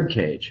behind rib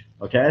cage.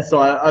 Okay, so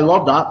I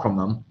love that from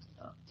them.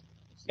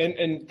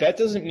 And that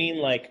doesn't mean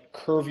like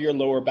curve your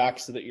lower back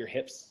so that your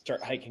hips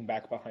start hiking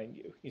back behind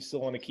you. You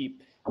still want to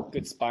keep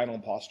good spinal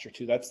posture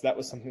too. That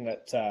was something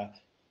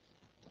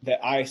that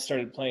I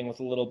started playing with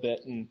a little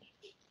bit, and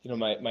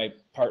my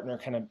partner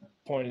kind of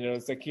pointed out,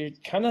 it's like you're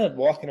kind of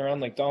walking around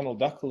like Donald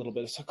Duck a little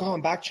bit. It's like, oh,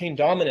 I'm back chain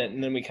dominant,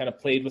 and then we kind of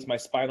played with my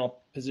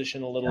spinal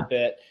position a little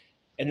bit,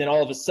 and then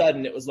all of a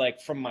sudden it was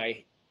like from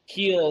my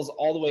heels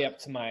all the way up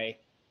to my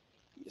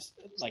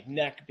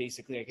neck.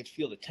 Basically, I could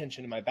feel the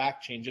tension in my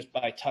back chain just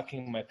by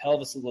tucking my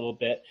pelvis a little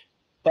bit,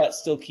 but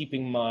still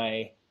keeping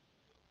my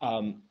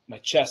my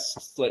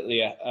chest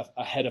slightly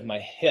ahead of my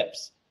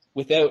hips.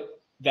 Without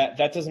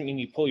that doesn't mean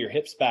you pull your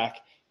hips back.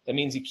 That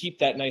means you keep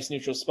that nice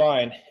neutral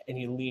spine and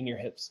you lean your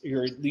hips,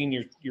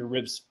 lean your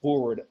ribs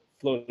forward,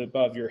 float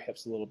above your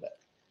hips a little bit.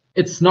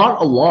 It's not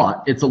a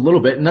lot, it's a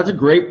little bit. And that's a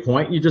great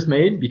point you just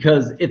made,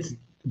 because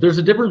there's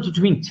a difference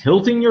between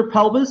tilting your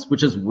pelvis,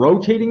 which is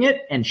rotating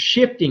it, and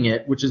shifting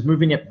it, which is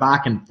moving it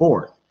back and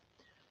forth.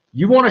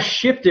 You want to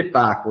shift it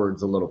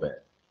backwards a little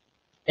bit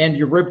and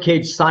your rib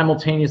cage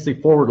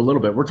simultaneously forward a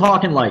little bit. We're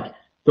talking like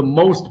the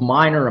most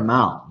minor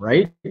amount,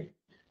 right?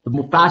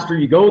 The faster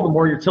you go, the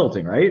more you're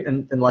tilting, right?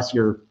 And unless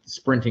you're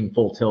sprinting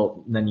full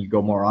tilt, then you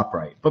go more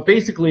upright. But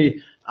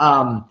basically,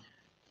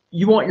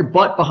 you want your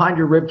butt behind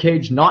your rib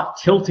cage, not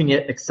tilting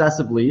it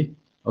excessively,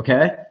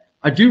 okay?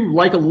 I do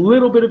like a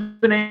little bit of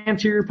an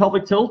anterior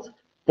pelvic tilt,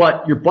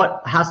 but your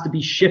butt has to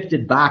be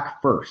shifted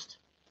back first,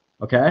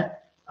 okay?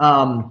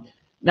 Now,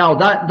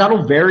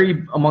 that'll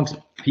vary amongst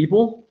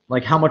people,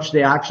 like how much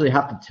they actually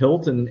have to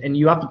tilt, and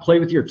you have to play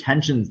with your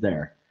tensions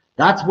there.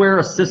 That's where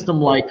a system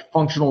like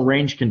functional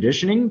range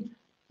conditioning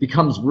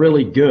becomes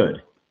really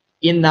good,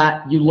 in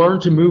that you learn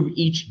to move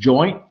each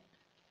joint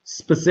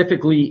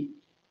specifically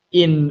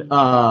in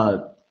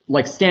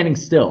like standing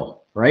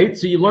still, right?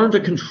 So you learn to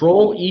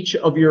control each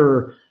of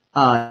your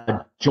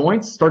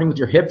joints, starting with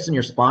your hips and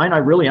your spine. I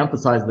really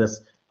emphasize this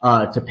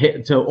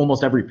to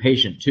almost every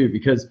patient too,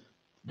 because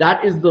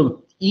that is the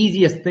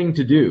easiest thing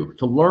to do,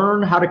 to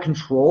learn how to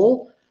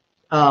control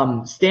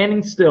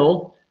standing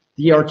still,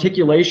 the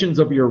articulations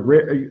of your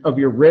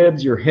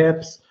ribs, your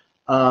hips,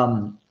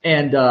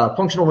 and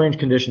functional range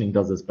conditioning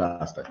does this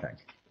best, I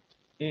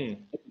think.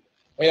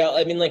 Yeah,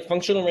 I mean, like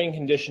functional range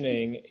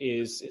conditioning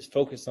is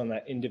focused on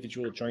that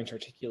individual joint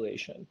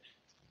articulation,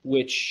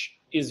 which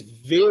is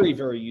very,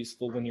 very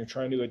useful when you're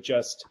trying to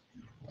adjust,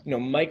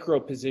 micro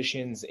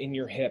positions in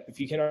your hip. If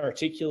you can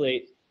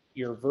articulate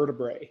your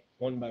vertebrae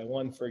one by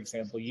one, for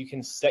example, you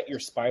can set your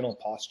spinal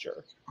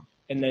posture.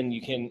 And then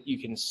you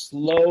can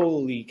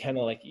slowly kind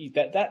of like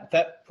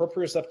that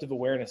proprioceptive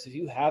awareness. If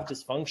you have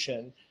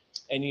dysfunction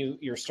and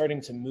you're starting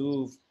to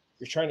move,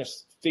 you're trying to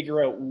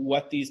figure out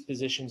what these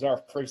positions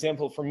are. For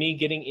example, for me,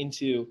 getting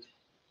into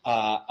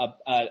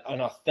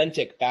an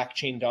authentic back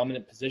chain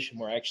dominant position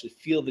where I actually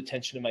feel the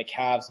tension in my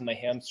calves and my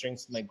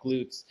hamstrings and my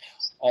glutes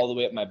all the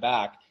way up my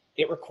back,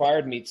 it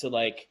required me to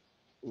like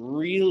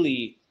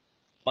really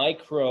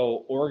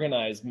micro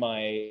organize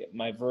my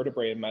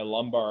vertebrae and my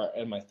lumbar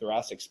and my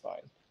thoracic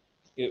spine.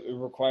 It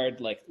required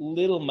like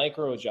little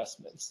micro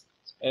adjustments.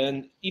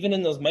 And even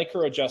in those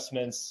micro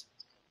adjustments,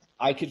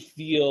 I could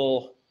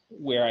feel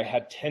where I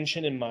had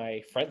tension in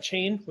my front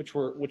chain, which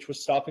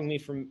was stopping me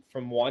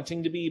from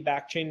wanting to be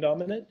back chain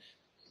dominant.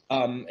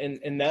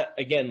 And that,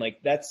 again,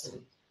 like that's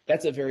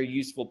a very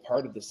useful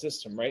part of the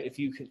system, right? If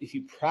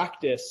you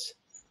practice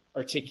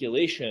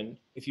articulation,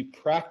 if you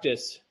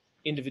practice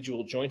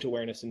individual joint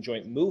awareness and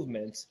joint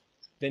movements,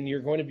 then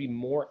you're going to be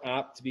more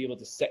apt to be able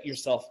to set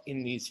yourself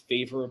in these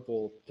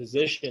favorable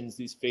positions,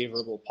 these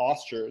favorable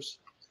postures,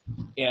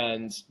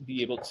 and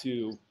be able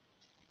to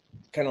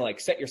kind of like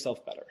set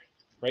yourself better,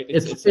 right?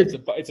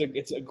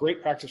 It's a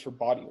great practice for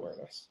body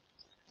awareness.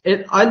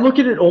 I look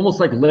at it almost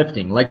like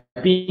lifting, like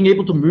being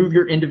able to move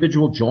your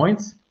individual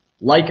joints.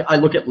 Like I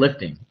look at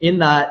lifting, in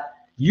that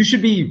you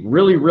should be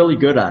really, really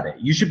good at it.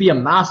 You should be a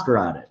master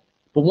at it.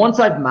 But once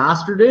I've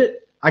mastered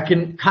it, I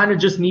can kind of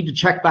just need to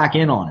check back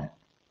in on it,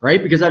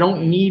 right? Because I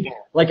don't need,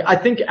 like, I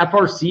think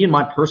FRC, in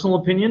my personal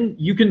opinion,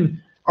 you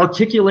can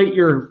articulate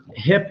your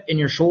hip and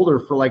your shoulder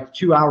for like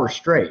 2 hours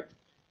straight,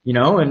 you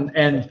know,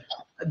 and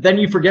then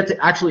you forget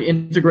to actually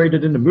integrate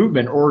it into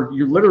movement, or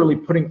you're literally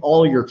putting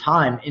all your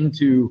time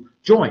into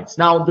joints.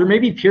 Now, there may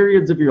be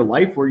periods of your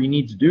life where you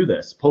need to do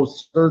this,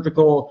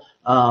 post-surgical,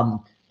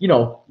 you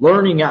know,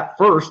 learning at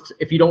first.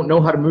 If you don't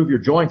know how to move your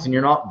joints and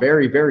you're not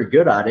very, very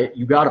good at it,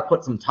 you got to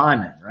put some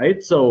time in,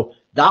 right? So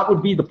that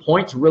would be the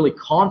point, to really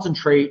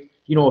concentrate,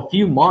 you know, a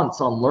few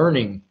months on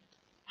learning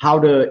how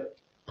to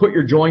put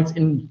your joints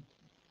in,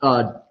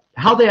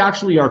 how they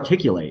actually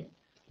articulate.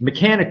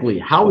 Mechanically,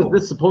 how is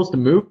this supposed to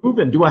move,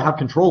 and do I have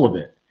control of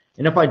it?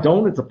 And if I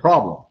don't, it's a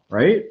problem,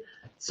 right?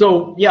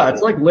 So yeah,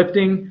 it's like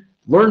lifting.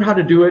 Learn how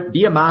to do it,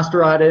 be a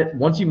master at it.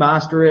 Once you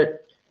master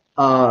it,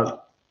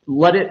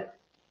 let it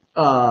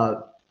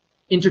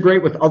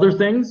integrate with other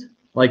things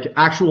like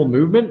actual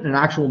movement and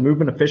actual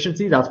movement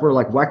efficiency. That's where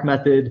like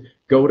Weckmethod,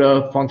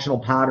 GOATA, functional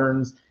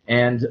patterns,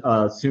 and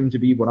soon to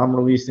be what I'm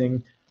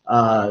releasing,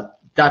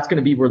 that's going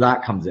to be where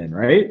that comes in,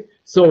 right?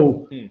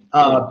 So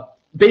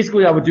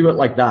basically I would do it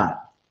like that.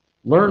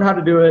 Learn how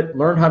to do it,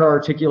 learn how to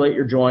articulate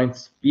your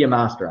joints, be a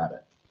master at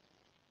it.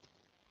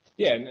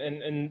 Yeah,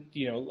 and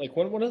you know, like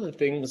one of the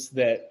things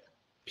that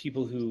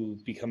people who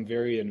become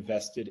very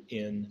invested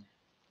in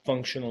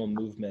functional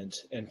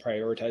movement and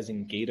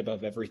prioritizing gait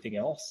above everything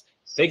else,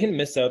 they can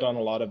miss out on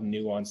a lot of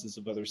nuances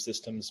of other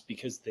systems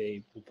because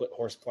they will put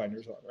horse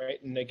blinders on,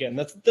 right? And again,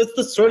 that's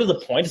the sort of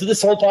the point of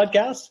this whole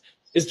podcast,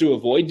 is to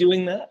avoid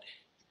doing that.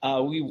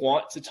 We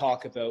want to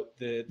talk about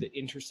the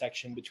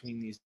intersection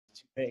between these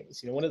two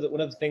things. You know, one of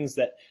the things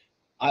that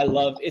I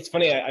love, it's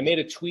funny, I made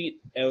a tweet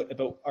out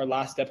about our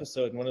last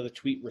episode, and one of the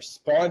tweet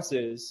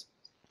responses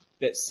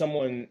that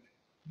someone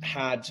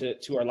had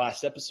to our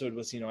last episode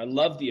was, you know, I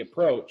love the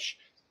approach.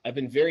 I've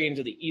been very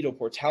into the Ido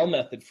Portal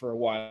method for a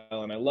while,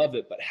 and I love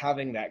it, but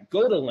having that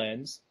GOATA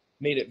lens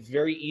made it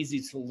very easy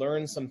to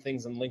learn some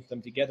things and link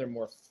them together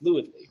more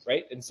fluidly,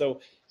 right? And so,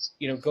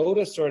 you know,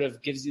 GOATA sort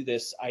of gives you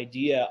this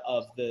idea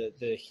of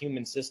the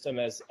human system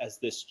as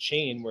this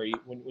chain where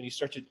when you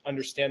start to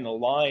understand the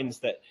lines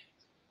that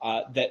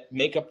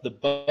make up the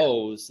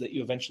bows that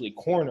you eventually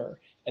corner,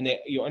 and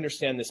you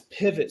understand this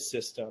pivot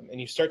system, and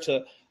you start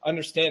to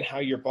understand how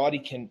your body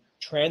can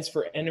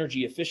transfer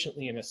energy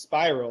efficiently in a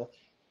spiral.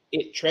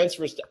 It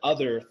transfers to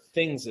other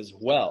things as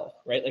well,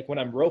 right? Like when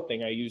I'm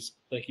roping, I use,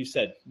 like you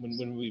said,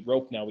 when we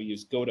rope now, we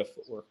use GOATA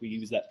footwork. We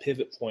use that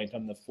pivot point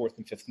on the 4th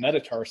and 5th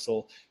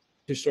metatarsal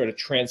to sort of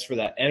transfer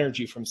that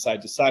energy from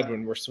side to side.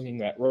 When we're swinging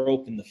that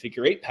rope in the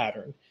figure 8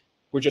 pattern,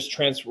 we're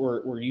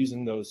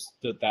using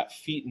that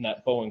feet and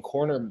that bow and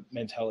corner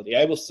mentality.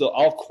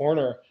 I'll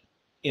corner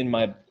in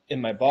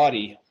my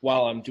body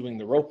while I'm doing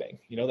the roping.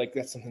 You know, like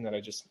that's something that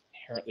I just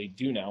inherently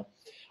do now.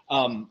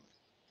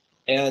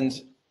 And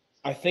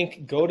I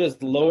think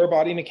GOATA's lower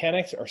body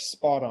mechanics are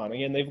spot on.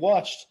 Again, they've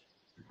watched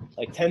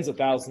like tens of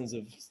thousands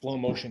of slow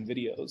motion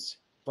videos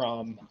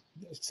from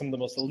some of the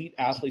most elite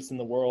athletes in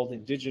the world,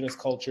 indigenous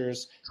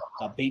cultures,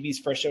 babies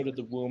fresh out of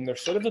the womb. They're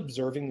sort of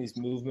observing these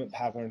movement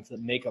patterns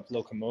that make up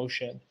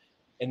locomotion.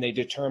 And they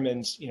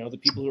determined, you know, the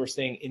people who are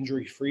staying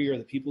injury free are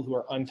the people who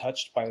are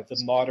untouched by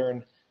the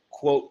modern,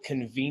 quote,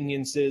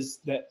 conveniences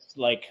that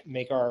like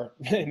make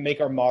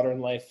our modern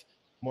life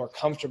more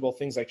comfortable,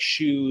 things like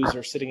shoes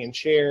or sitting in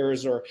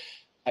chairs or,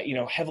 you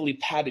know, heavily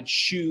padded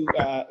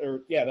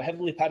the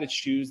heavily padded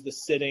shoes, the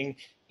sitting,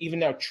 even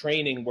now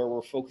training where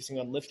we're focusing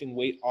on lifting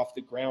weight off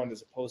the ground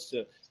as opposed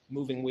to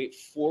moving weight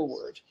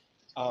forward.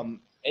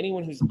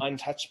 Anyone who's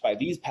untouched by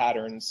these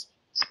patterns,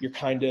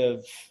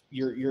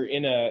 you're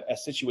in a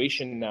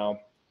situation now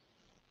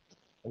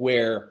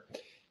where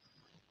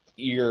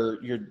you're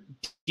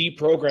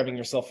deprogramming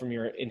yourself from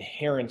your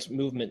inherent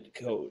movement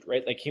code,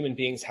 right? Like human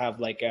beings have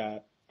like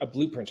a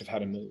blueprint of how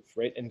to move,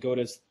 right? And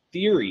GOATA's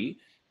theory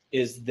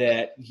is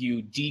that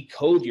you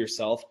decode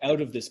yourself out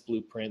of this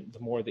blueprint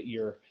the more that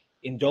you're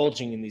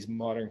indulging in these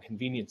modern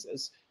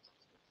conveniences.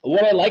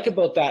 What I like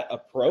about that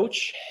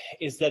approach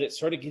is that it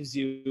sort of gives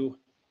you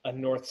a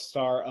North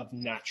Star of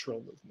natural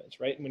movement,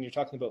 right? And when you're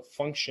talking about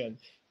function,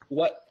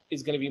 what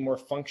is going to be more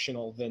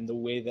functional than the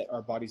way that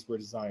our bodies were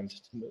designed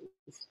to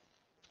move?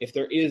 if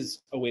there is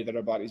a way that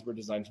our bodies were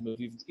designed to move,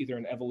 either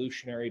an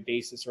evolutionary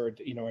basis or,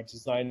 you know, a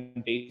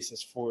design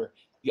basis for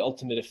the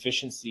ultimate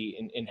efficiency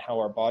in how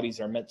our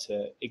bodies are meant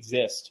to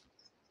exist,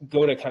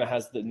 GOATA kind of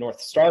has the North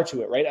Star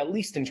to it, right? At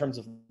least in terms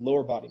of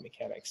lower body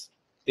mechanics.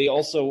 They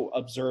also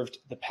observed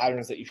the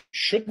patterns that you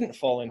shouldn't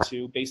fall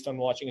into based on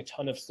watching a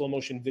ton of slow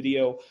motion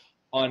video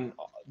on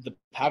the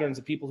patterns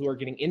of people who are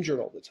getting injured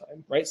all the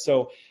time, right?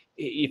 So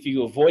if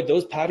you avoid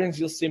those patterns,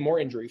 you'll stay more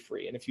injury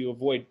free. And if you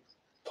avoid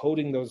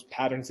coding those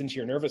patterns into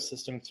your nervous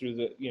system through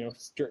the, you know,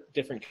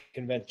 different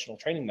conventional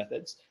training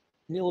methods,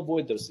 you'll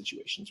avoid those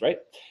situations, right?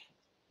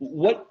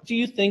 What do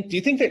you think? Do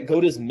you think that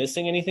GOATA is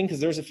missing anything?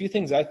 Because there's a few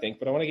things I think,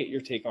 but I want to get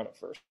your take on it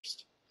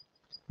first.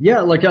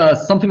 Yeah, like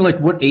something like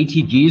what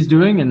ATG is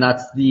doing, and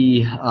that's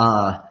the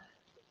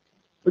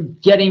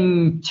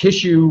getting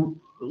tissue,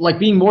 like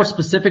being more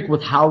specific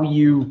with how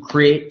you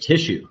create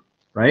tissue,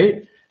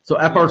 right? So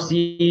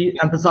FRC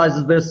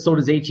emphasizes this, so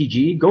does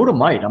ATG. GOATA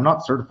might. I'm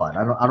not certified.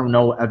 I don't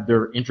know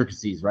their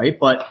intricacies, right?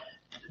 But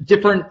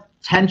different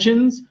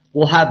tensions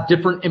will have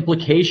different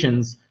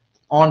implications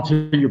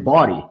onto your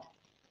body.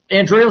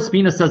 Andrea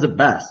Spina says it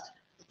best.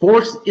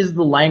 Force is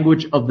the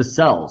language of the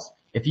cells.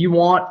 If you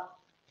want,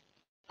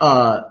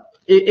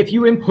 if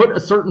you input a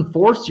certain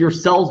force, your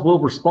cells will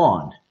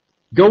respond.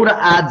 GOATA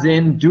adds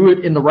in, do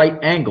it in the right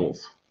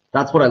angles.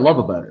 That's what I love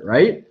about it,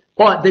 right?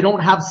 But they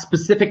don't have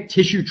specific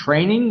tissue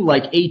training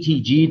like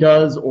ATG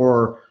does,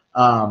 or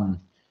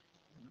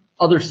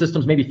other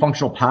systems, maybe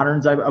functional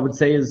patterns, I would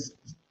say is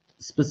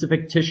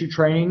specific tissue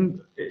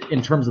training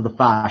in terms of the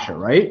fascia,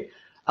 right?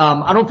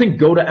 I don't think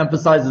GOATA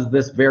emphasizes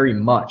this very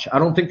much. I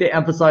don't think they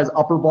emphasize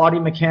upper body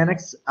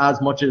mechanics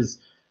as much as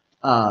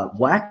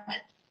WEC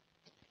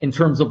in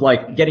terms of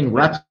like getting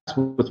reps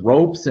with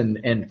ropes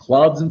and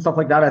clubs and stuff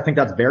like that. I think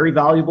that's very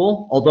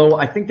valuable. Although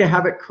I think they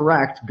have it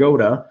correct,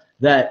 GOATA,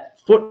 that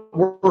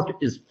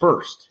footwork is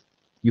first.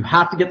 You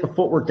have to get the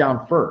footwork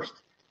down first.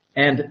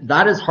 And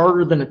that is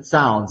harder than it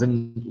sounds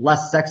and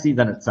less sexy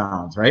than it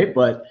sounds, right?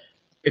 But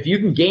if you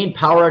can gain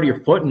power out of your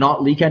foot and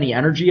not leak any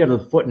energy out of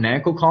the foot and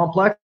ankle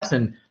complex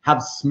and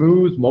have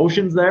smooth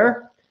motions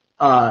there,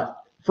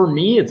 for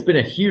me, it's been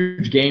a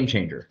huge game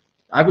changer.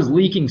 I was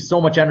leaking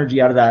so much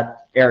energy out of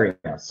that area.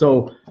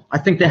 So I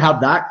think they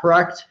have that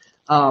correct.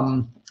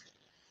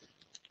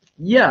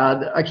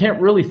 Yeah, I can't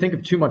really think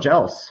of too much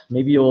else.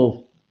 Maybe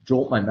you'll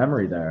jolt my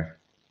memory there.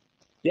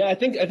 Yeah, I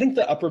think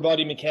the upper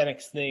body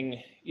mechanics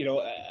thing, you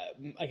know,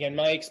 again,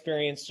 my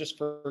experience, just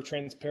for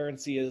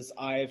transparency, is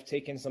I've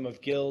taken some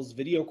of Gil's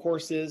video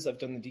courses. I've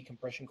done the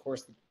decompression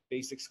course, the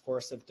basics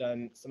course. I've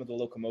done some of the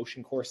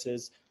locomotion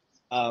courses.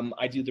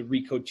 I do the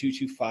Recode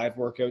 225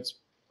 workouts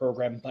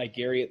program by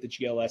Gary at the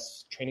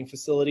GLS training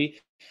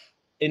facility.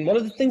 And one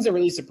of the things that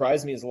really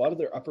surprised me is a lot of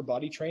their upper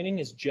body training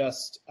is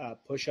just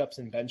push-ups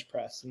and bench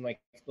press. And like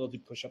they'll do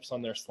push-ups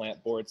on their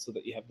slant board so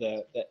that you have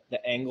the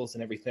angles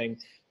and everything.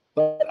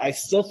 But I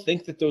still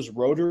think that those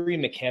rotary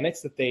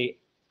mechanics that they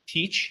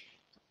teach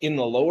in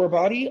the lower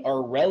body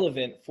are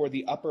relevant for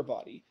the upper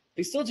body.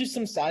 They still do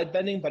some side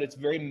bending, but it's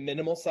very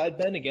minimal side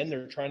bend. Again,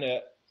 they're trying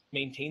to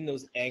maintain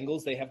those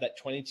angles. They have that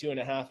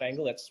 22.5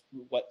 angle. That's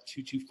what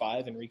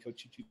 225 and Recode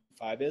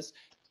 225 is.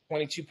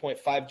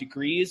 22.5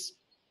 degrees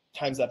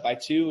times that by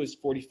 2 is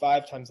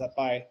 45, times that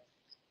by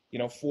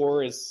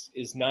 4 is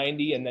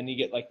 90, and then you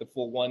get like the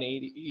full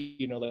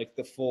 180, like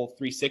the full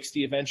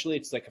 360 eventually.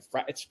 It's like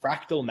it's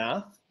fractal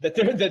math that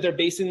they're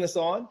basing this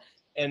on,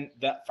 and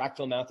that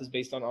fractal math is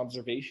based on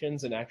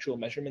observations and actual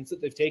measurements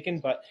that they've taken.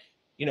 But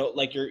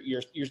like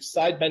you're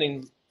side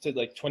bending to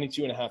like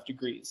 22.5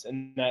 degrees,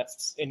 and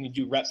you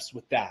do reps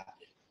with that.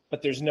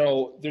 But there's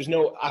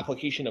no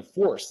application of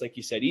force, like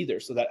you said,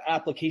 either. So that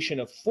application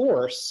of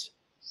force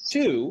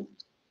too,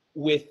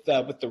 with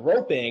the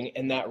roping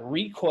and that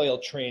recoil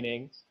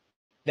training,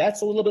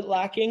 that's a little bit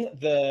lacking.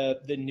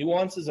 The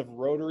nuances of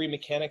rotary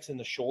mechanics in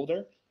the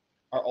shoulder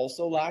are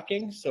also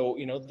lacking. So,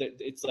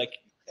 it's like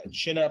a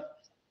chin up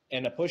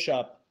and a push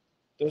up.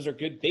 Those are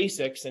good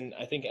basics, and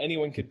I think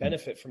anyone could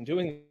benefit from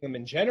doing them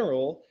in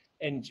general.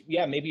 And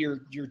yeah, maybe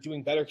you're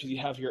doing better because you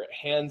have your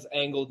hands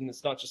angled and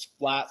it's not just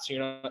flat, so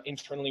you're not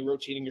internally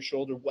rotating your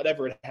shoulder,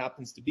 whatever it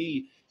happens to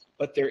be.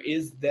 But there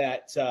is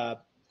that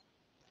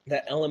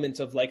element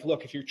of like,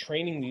 look, if you're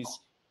training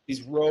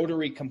these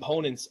rotary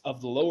components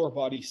of the lower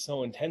body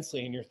so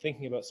intensely, and you're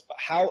thinking about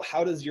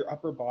how does your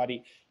upper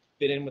body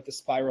fit in with the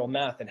spiral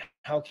math, and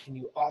how can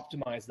you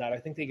optimize that? I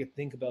think they could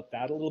think about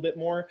that a little bit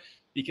more,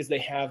 because they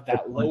have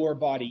that lower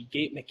body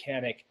gait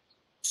mechanic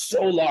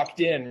so locked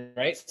in,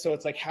 right? So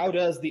it's like, how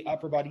does the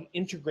upper body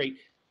integrate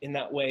in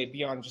that way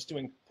beyond just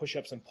doing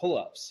push-ups and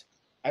pull-ups?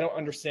 I don't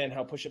understand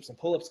how push-ups and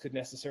pull-ups could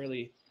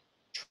necessarily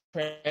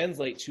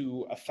translate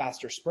to a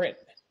faster sprint.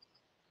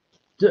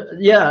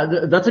 Yeah,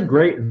 that's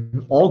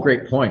all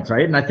great points,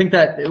 right? And I think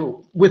that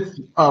with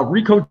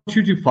Recode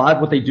 225,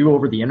 what they do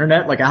over the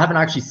internet, like I haven't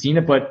actually seen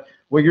it, but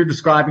what you're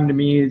describing to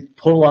me,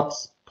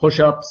 pull-ups,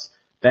 push-ups,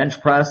 bench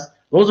press,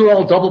 those are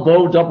all double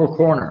bow, double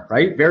corner,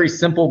 right? Very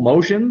simple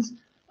motions,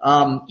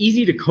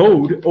 easy to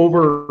code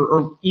over,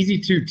 or easy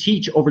to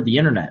teach over the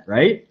internet,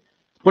 right?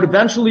 But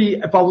eventually,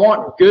 if I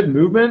want good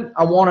movement,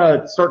 I want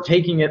to start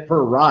taking it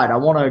for a ride. I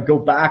want to go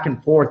back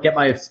and forth, get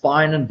my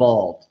spine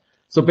involved.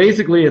 So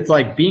basically, it's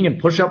like being in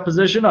push-up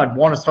position, I'd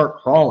want to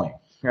start crawling,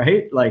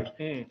 right? Like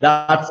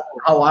that's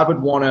how I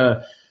would want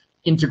to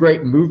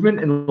integrate movement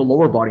in the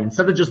lower body.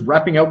 Instead of just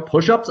repping out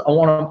push-ups, I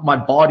want my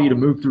body to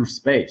move through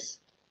space,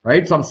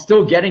 right? So I'm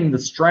still getting the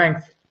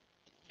strength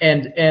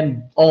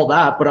and all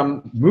that, but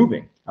I'm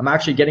moving. I'm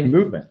actually getting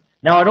movement.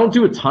 Now, I don't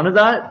do a ton of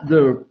that.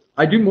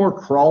 I do more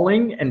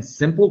crawling and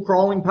simple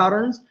crawling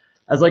patterns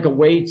as like a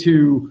way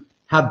to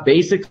have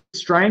basic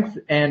strength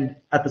and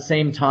at the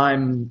same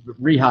time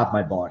rehab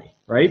my body,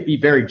 right? Be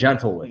very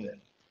gentle with it.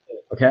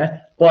 Okay.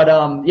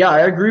 But yeah,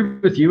 I agree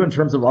with you in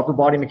terms of upper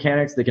body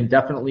mechanics. They can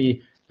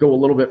definitely go a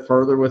little bit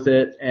further with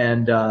it.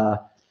 And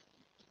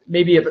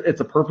maybe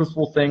it's a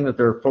purposeful thing that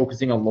they're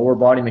focusing on lower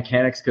body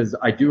mechanics, because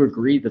I do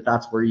agree that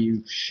that's where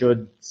you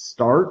should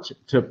start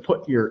to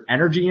put your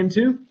energy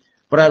into.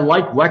 But I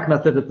like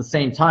Weckmethod at the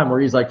same time,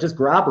 where he's like, just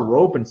grab a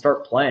rope and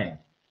start playing.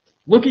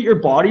 Look at your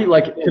body.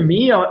 Like, to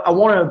me, I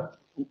want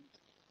to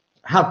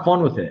have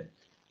fun with it.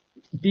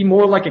 Be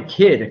more like a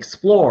kid,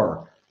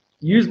 explore.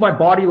 Use my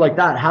body like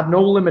that. Have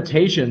no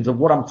limitations of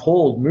what I'm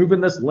told. Move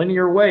in this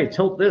linear way.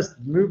 Tilt this,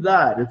 move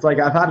that. It's like,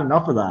 I've had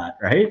enough of that,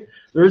 right?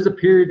 There is a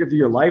period of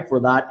your life where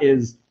that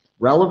is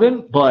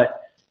relevant,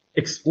 but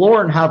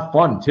explore and have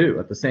fun too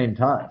at the same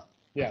time.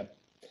 Yeah.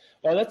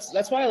 Well,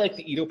 that's why I like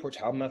the Ido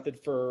Portal method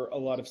for a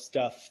lot of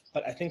stuff.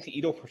 But I think the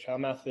Ido Portal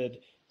method,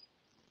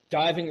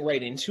 diving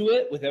right into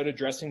it without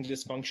addressing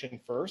dysfunction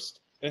first.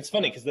 And it's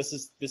funny because this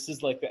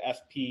is like the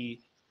FP,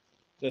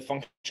 the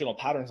functional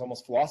patterns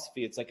almost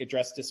philosophy. It's like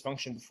address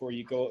dysfunction before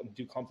you go and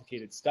do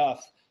complicated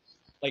stuff.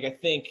 Like, I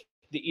think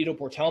the Ido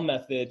Portal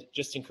method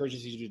just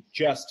encourages you to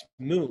just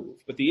move.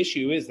 But the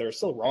issue is there are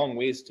still wrong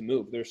ways to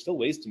move. There are still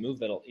ways to move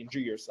that'll injure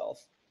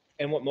yourself.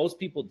 And what most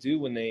people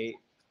do when they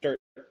start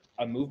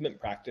a movement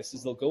practice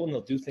is they'll go and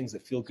they'll do things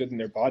that feel good in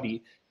their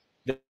body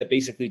that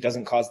basically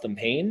doesn't cause them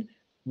pain,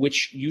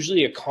 which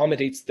usually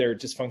accommodates their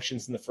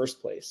dysfunctions in the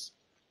first place.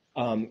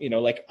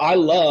 Like I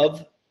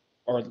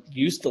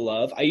used to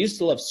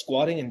love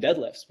squatting and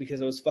deadlifts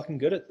because I was fucking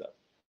good at them.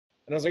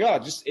 And I was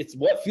like, it's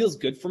what feels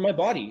good for my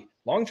body.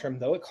 Long term,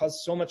 though, it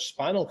caused so much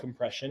spinal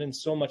compression and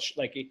so much,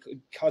 like, it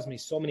could cause me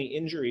so many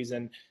injuries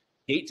and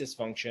gait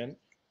dysfunction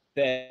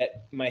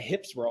that my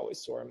hips were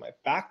always sore and my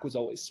back was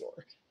always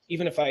sore.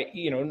 Even if I,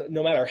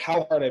 no matter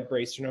how hard I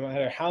braced, or no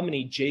matter how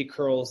many J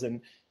curls and,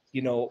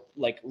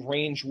 like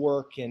range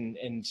work and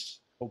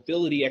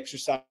mobility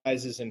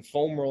exercises and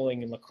foam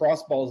rolling and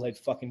lacrosse balls I'd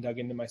fucking dug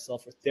into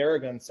myself with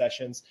Theragun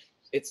sessions,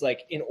 it's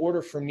like, in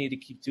order for me to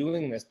keep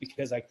doing this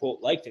because I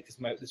quote liked it, because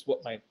this is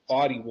what my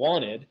body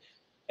wanted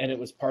and it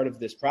was part of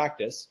this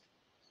practice,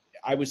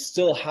 I was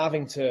still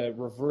having to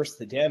reverse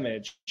the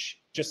damage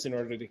just in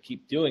order to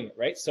keep doing it,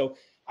 right? So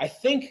I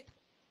think,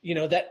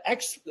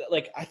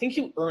 I think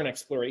you earn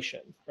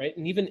exploration, right?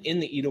 And even in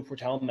the Ido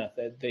Portal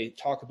method, they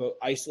talk about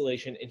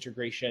isolation,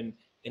 integration,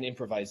 and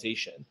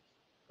improvisation,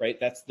 right?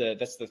 That's the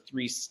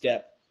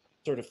 3-step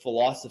sort of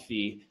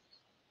philosophy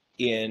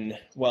in,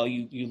 well,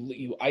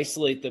 you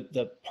isolate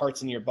the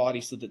parts in your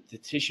body so that the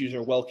tissues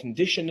are well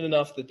conditioned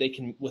enough that they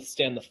can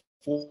withstand the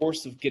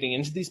force of getting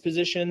into these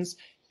positions.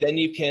 Then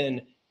you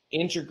can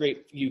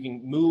integrate, you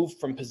can move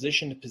from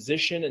position to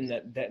position, and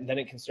then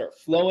it can start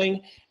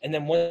flowing. And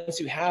then once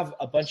you have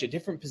a bunch of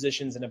different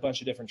positions and a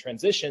bunch of different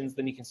transitions,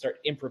 then you can start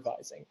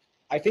improvising.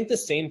 I think the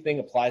same thing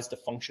applies to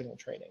functional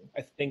training.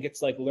 I think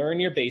it's like, learn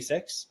your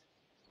basics,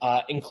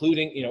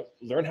 including,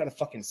 learn how to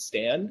fucking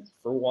stand,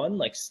 for one,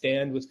 like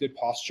stand with good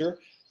posture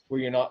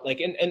where you're not like,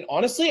 and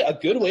honestly, a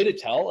good way to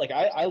tell, like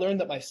I learned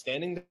that my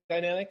standing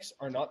dynamics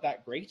are not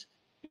that great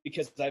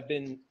because I've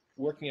been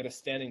working at a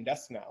standing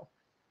desk now.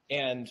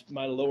 And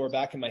my lower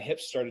back and my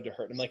hips started to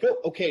hurt. I'm like, oh,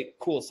 okay,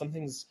 cool.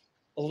 Something's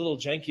a little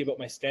janky about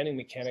my standing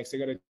mechanics. I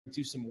got to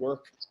do some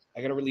work.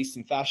 I got to release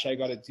some fascia. I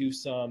got to do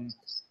some,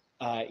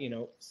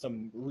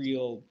 some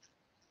real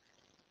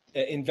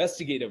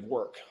investigative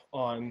work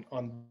on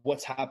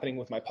what's happening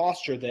with my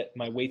posture, that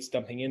my weight's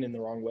dumping in the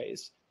wrong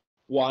ways.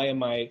 Why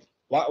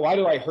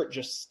do I hurt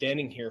just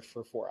standing here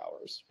for 4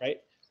 hours,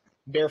 right?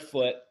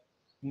 Barefoot,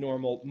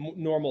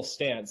 normal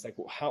stance. Like,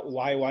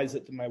 why is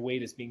it that my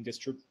weight is being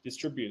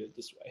distributed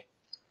this way?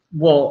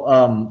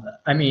 Well,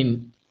 I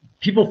mean,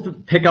 people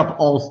pick up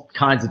all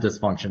kinds of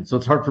dysfunction, so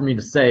it's hard for me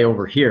to say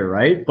over here,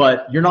 right?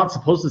 But you're not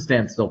supposed to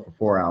stand still for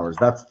 4 hours.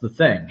 That's the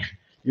thing.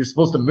 You're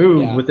supposed to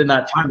move within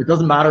that time. It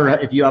doesn't matter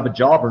if you have a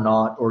job or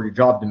not, or your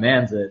job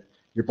demands it.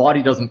 Your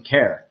body doesn't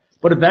care.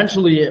 But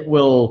eventually it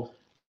will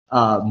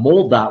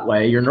mold that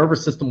way. Your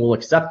nervous system will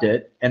accept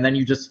it, and then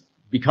you just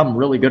become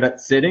really good at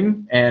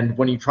sitting. And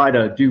when you try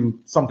to do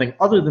something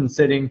other than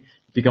sitting,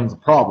 it becomes a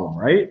problem,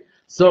 right?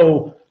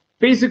 So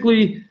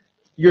basically,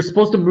 you're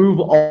supposed to move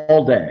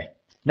all day.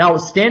 Now,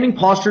 standing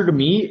posture to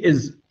me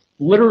is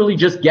literally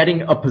just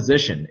getting a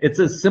position. It's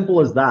as simple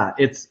as that.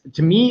 It's,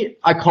 to me,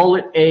 I call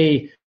it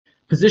a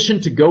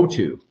position to go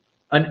to,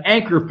 an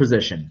anchor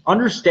position.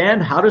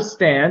 Understand how to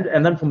stand,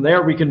 and then from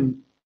there we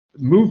can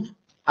move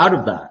out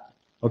of that.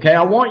 Okay,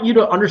 I want you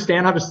to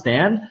understand how to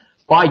stand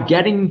by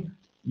getting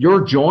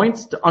your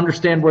joints to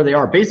understand where they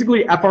are.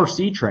 Basically,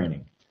 FRC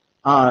training.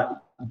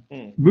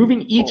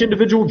 Moving each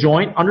individual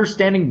joint,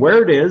 understanding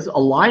where it is,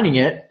 aligning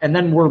it, and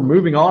then we're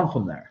moving on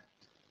from there.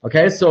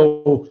 Okay,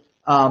 so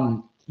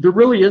there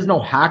really is no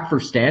hack for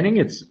standing.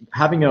 It's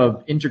having an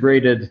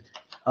integrated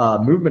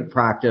movement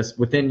practice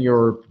within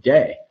your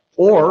day.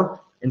 Or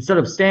instead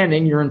of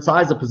standing, you're in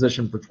seiza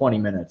position for 20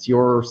 minutes.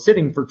 You're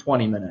sitting for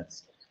 20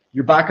 minutes.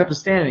 You're back up to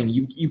standing.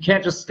 You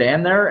can't just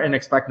stand there and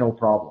expect no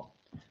problem.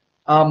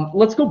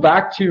 Let's go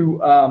back to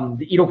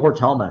the Ido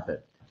Portal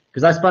method,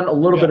 because I spent a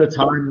little bit of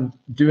time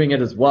doing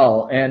it as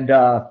well. And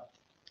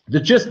the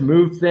just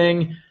move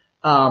thing,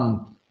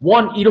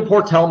 one, Ido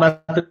Portal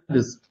method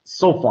is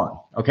so fun.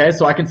 Okay,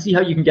 so I can see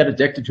how you can get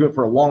addicted to it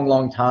for a long,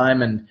 long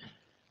time and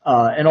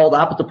all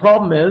that. But the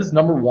problem is,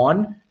 number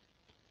one,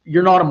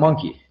 you're not a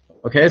monkey.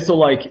 Okay, so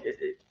like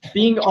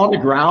being on the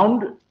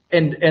ground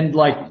and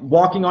like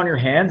walking on your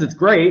hands, it's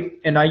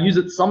great, and I use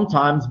it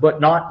sometimes, but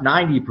not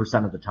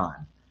 90% of the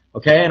time.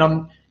 Okay,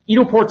 and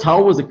Ido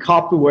Portal was a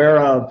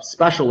capoeira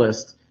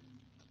specialist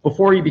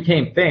before he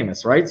became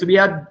famous, right? So he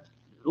had,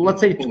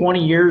 let's say,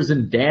 20 years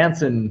in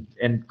dance and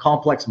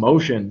complex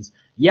motions.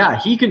 Yeah,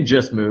 he can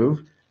just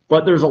move,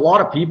 but there's a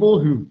lot of people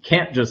who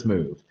can't just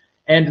move,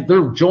 and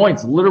their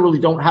joints literally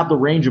don't have the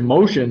range of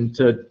motion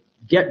to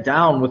get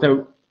down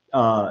without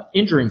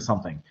injuring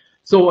something.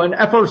 So an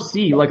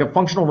FRC, like a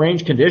functional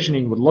range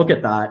conditioning, would look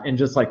at that and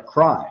just like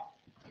cry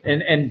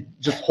and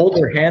just hold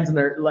their hands in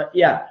their, like,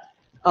 yeah.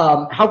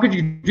 How could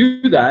you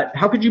do that?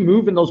 How could you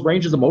move in those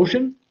ranges of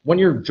motion when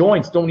your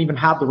joints don't even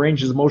have the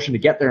ranges of motion to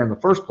get there in the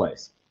first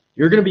place?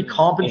 You're going to be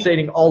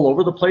compensating all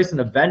over the place and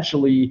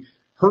eventually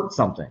hurt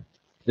something.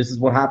 This is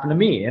what happened to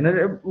me.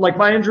 And like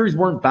my injuries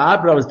weren't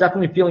bad, but I was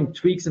definitely feeling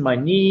tweaks in my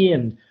knee,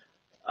 and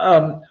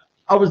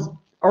I was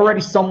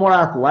already somewhat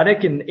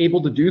athletic and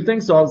able to do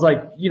things. So I was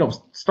like,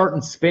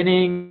 starting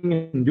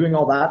spinning and doing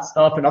all that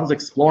stuff, and I was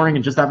exploring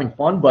and just having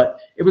fun, but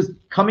it was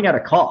coming at a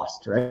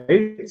cost,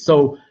 right?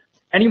 So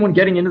anyone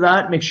getting into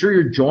that, make sure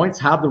your joints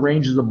have the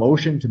ranges of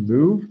motion to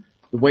move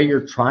the way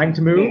you're trying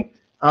to move.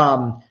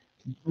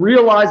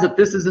 Realize that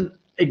this isn't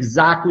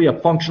exactly a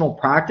functional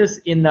practice,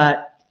 in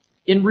that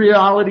in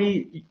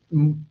reality,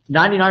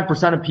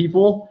 99% of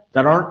people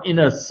that aren't in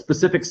a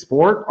specific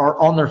sport are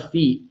on their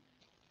feet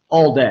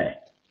all day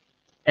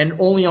and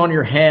only on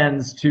your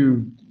hands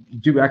to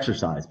do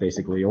exercise,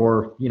 basically.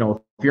 Or, if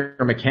you're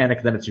a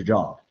mechanic, then it's your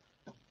job.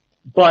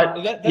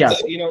 But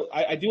that's,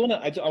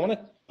 I want to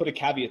put a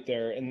caveat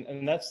there,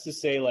 and that's to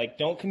say, like,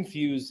 don't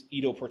confuse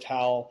Ido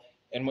Portal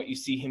and what you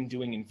see him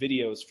doing in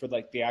videos for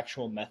like the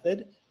actual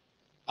method.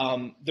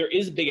 There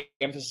is a big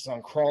emphasis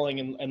on crawling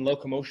and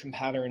locomotion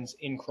patterns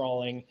in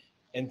crawling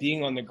and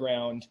being on the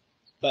ground,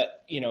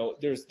 but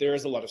there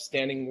is a lot of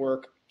standing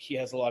work. He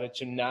has a lot of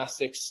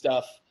gymnastic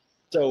stuff.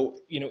 So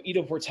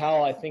Ido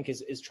Portal, I think,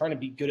 is trying to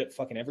be good at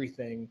fucking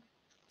everything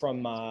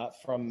from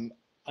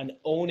an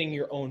owning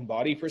your own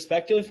body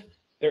perspective.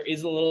 There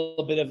is a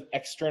little bit of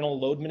external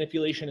load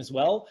manipulation as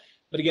well.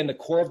 But again, the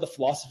core of the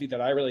philosophy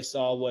that I really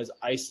saw was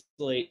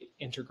isolate,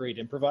 integrate,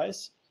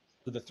 improvise,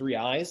 with the 3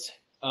 I's.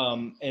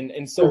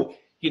 And so,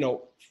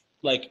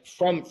 like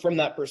from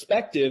that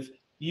perspective,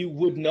 you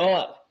would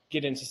not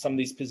get into some of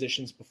these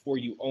positions before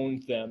you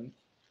owned them.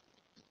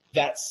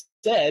 That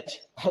said,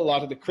 a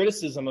lot of the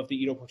criticism of the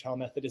Ido Portal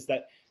method is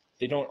that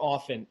they don't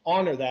often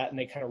honor that, and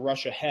they kind of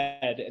rush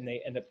ahead and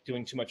they end up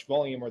doing too much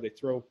volume, or they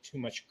throw too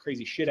much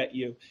crazy shit at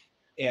you,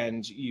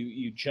 and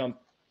you jump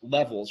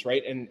levels,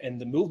 right?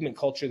 And the movement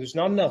culture, there's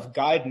not enough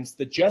guidance.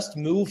 The just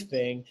move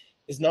thing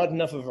is not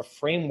enough of a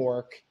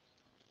framework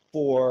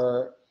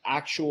for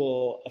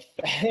actual,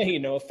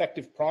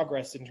 effective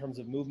progress in terms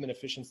of movement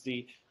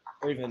efficiency,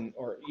 or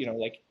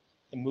like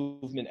the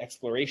movement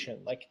exploration.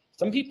 Like,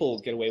 some people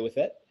get away with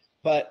it,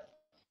 but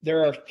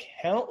there are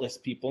countless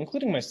people,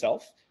 including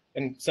myself,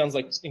 and sounds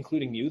like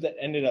including you, that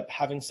ended up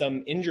having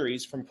some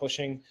injuries from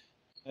pushing,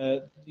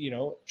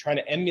 trying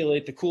to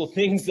emulate the cool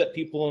things that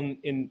people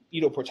in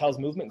Ido Portal's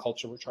movement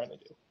culture were trying to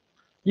do.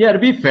 Yeah, to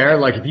be fair,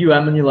 like if you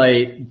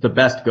emulate the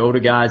best GOATA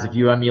guys, if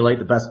you emulate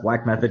the best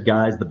Weckmethod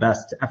guys, the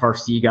best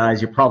FRC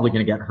guys, you're probably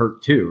going to get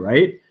hurt too,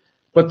 right?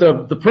 But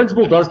the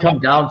principle does come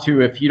down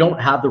to, if you don't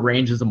have the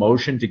ranges of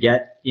motion to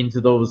get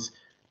into those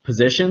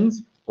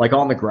positions, like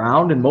on the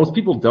ground, and most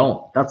people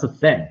don't. That's the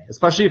thing,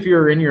 especially if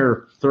you're in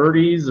your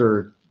 30s,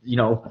 or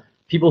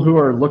people who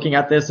are looking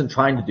at this and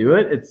trying to do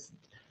it. It's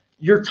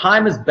your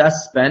time is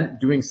best spent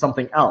doing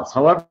something else.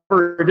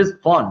 However, it is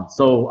fun.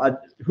 So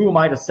who am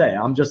I to say?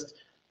 I'm just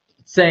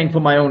saying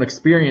from my own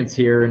experience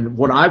here, and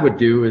what I would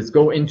do is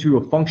go into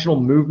a functional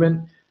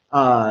movement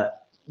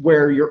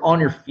where you're on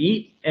your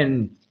feet,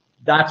 and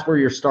that's where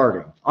you're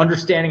starting.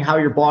 Understanding how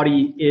your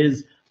body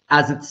is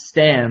as it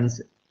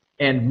stands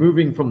and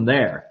moving from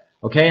there.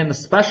 Okay, and the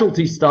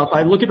specialty stuff,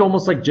 I look at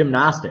almost like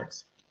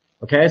gymnastics.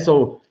 Okay,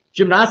 so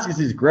gymnastics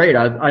is great.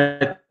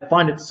 I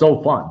find it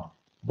so fun,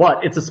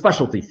 but it's a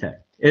specialty thing.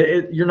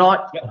 You're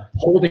not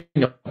holding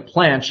a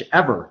planche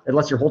ever,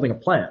 unless you're holding a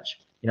planche.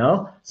 you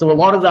know? So a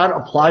lot of that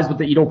applies with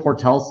the Ido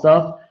Portal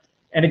stuff.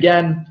 And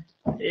again,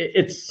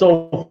 it's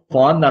so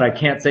fun that I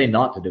can't say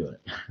not to do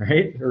it,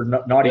 right? Or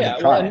not even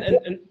try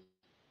it. And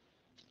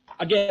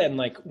again,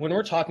 like when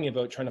we're talking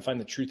about trying to find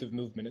the truth of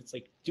movement, it's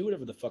like do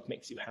whatever the fuck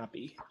makes you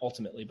happy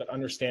ultimately, but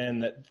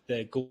understand that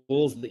the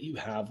goals that you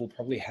have will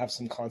probably have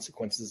some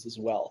consequences as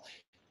well.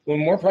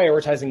 When we're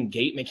prioritizing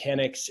gait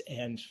mechanics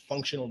and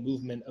functional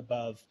movement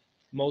above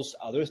most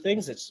other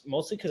things, it's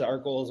mostly because our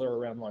goals are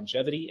around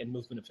longevity and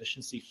movement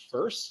efficiency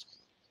first.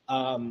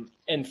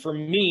 And for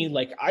me,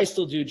 like I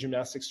still do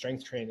gymnastic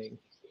strength training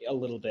a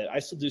little bit. I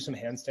still do some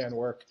handstand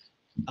work.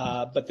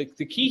 But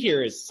the key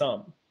here is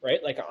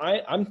right? Like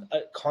I'm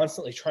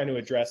constantly trying to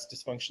address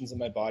dysfunctions in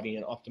my body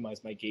and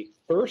optimize my gait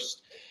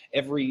first.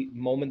 Every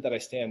moment that I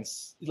stand,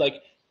 like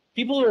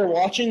people who are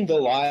watching the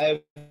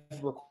live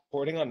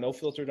recording on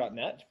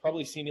nofilter.net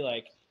probably see me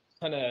like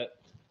kind of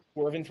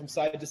swerving from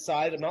side to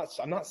side.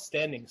 I'm not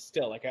standing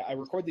still. Like I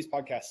record these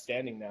podcasts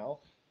standing now.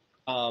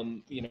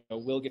 You know,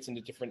 Will gets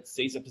into different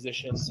Seiza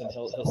positions and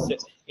he'll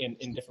sit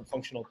in different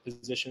functional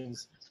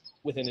positions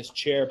within his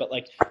chair. But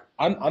like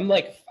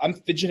I'm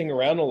fidgeting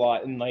around a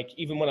lot, and like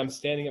even when I'm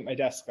standing at my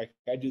desk, like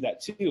I do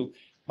that too.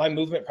 My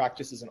movement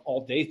practice is an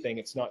all-day thing.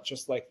 It's not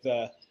just like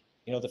the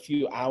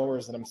few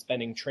hours that I'm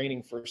spending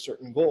training for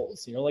certain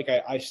goals. You know, like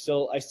I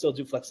still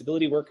do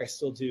flexibility work, I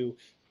still do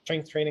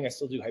strength training, I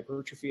still do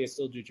hypertrophy, I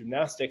still do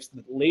gymnastics.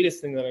 The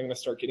latest thing that I'm going to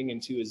start getting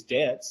into is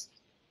dance.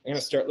 I'm going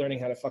to start learning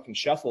how to fucking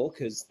shuffle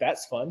because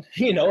that's fun,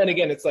 you know? And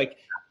again, it's like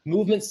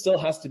movement still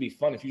has to be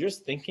fun. If you're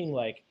just thinking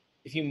like,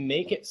 if you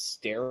make it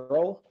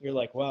sterile, you're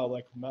like, wow,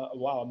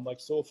 I'm like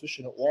so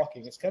efficient at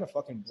walking. It's kind of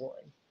fucking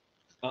boring.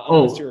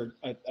 Unless you're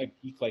a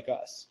geek like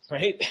us,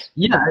 right?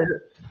 Yeah,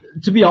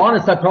 to be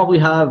honest, I probably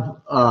have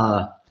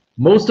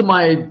most of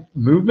my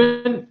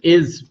movement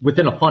is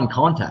within a fun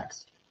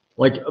context.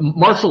 Like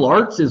martial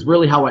arts is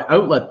really how I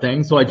outlet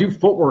things. So I do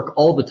footwork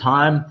all the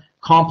time,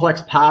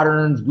 complex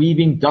patterns,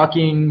 weaving,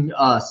 ducking,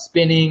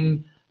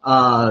 spinning,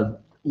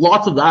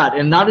 lots of that.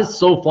 And that is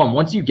so fun.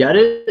 Once you get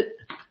it,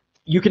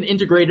 you can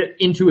integrate it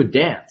into a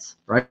dance,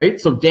 right?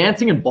 So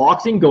dancing and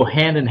boxing go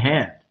hand in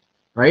hand.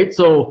 Right,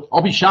 so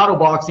I'll be shadow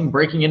boxing,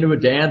 breaking into a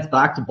dance,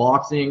 back to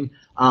boxing,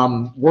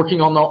 working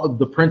on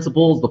the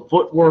principles, the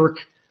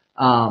footwork.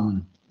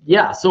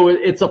 Yeah, so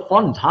it's a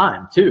fun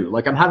time too.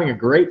 Like I'm having a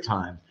great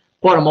time,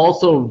 but I'm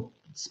also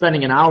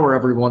spending an hour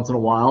every once in a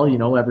while. You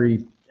know,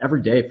 every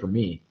day for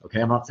me. Okay,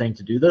 I'm not saying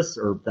to do this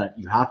or that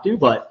you have to,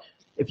 but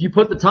if you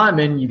put the time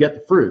in, you get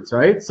the fruits,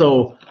 right?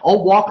 So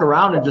I'll walk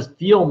around and just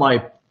feel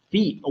my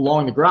feet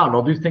along the ground.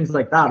 I'll do things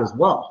like that as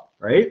well,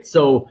 right?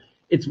 So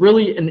it's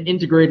really an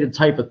integrated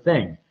type of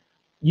thing.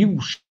 You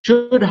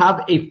should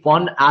have a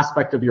fun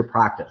aspect of your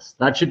practice.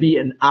 That should be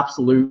an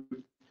absolute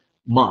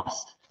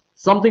must.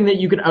 Something that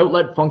you can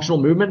outlet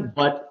functional movement,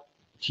 but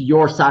to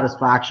your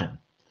satisfaction.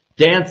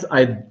 Dance,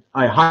 I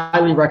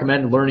highly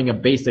recommend learning a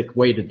basic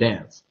way to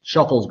dance.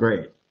 Shuffle's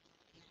great.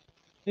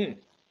 And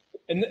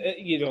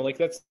you know, like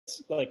that's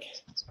like,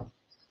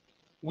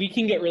 we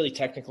can get really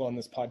technical on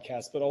this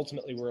podcast, but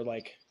ultimately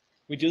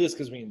we do this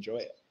because we enjoy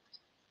it.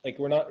 Like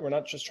we're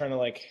not just trying to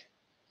like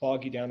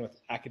bog you down with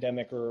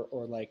academic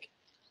or like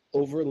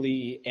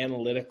overly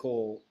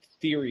analytical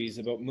theories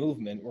about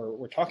movement.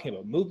 We're talking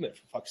about movement,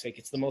 for fuck's sake.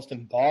 It's the most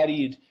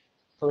embodied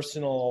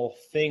personal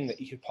thing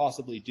that you could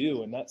possibly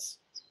do. And that's,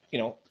 you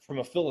know, from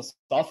a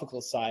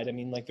philosophical side, I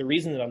mean, like the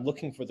reason that I'm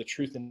looking for the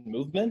truth in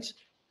movement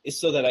is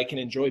so that I can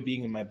enjoy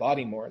being in my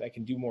body more and I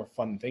can do more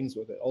fun things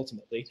with it.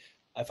 Ultimately,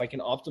 if I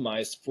can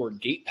optimize for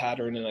gait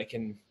pattern and I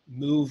can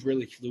move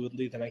really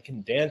fluidly, then I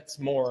can dance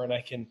more and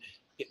I can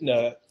get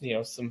into, you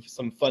know,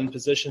 some fun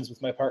positions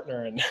with my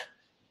partner, and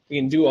we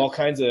can do all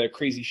kinds of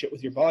crazy shit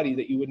with your body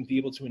that you wouldn't be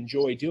able to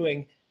enjoy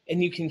doing.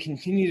 And you can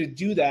continue to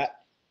do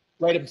that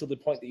right up until the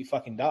point that you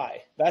fucking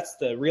die. That's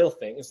the real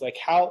thing. It's like,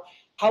 how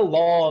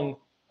long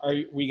are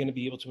we going to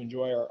be able to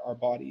enjoy our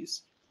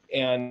bodies?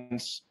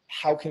 And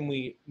how can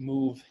we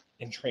move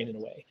and train in a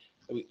way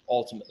that we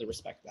ultimately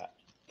respect that?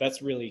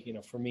 That's really, you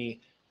know, for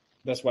me,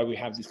 that's why we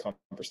have these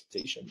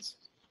conversations.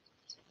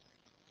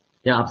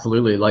 Yeah,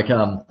 absolutely. Like,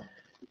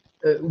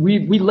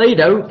 we laid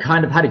out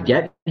kind of how to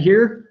get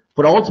here,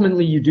 but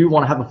ultimately you do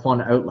want to have a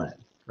fun outlet,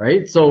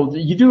 right? So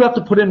you do have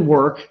to put in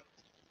work,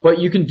 but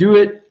you can do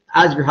it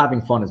as you're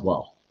having fun as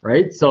well,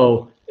 right?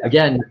 So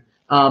again,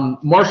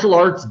 martial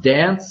arts,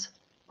 dance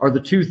are the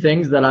two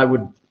things that I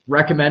would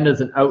recommend as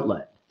an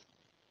outlet.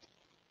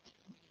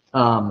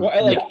 Well,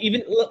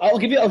 I'll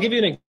give you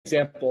an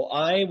example.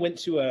 I went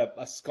to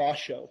a ska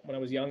show when I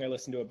was young. I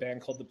listened to a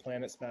band called the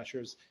Planet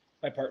Smashers.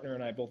 My partner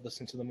and I both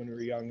listened to them when we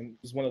were young, and it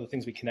was one of the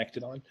things we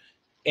connected on.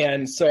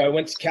 And so I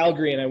went to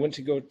Calgary and I went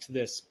to go to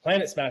this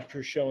Planet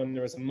Smashers show, and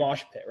there was a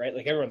mosh pit, right?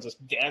 Like everyone's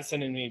just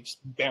dancing and we just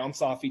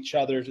bounce off each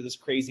other to this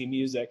crazy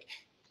music.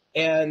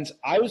 And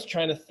I was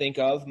trying to think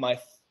of my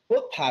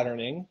foot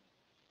patterning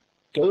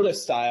GOATA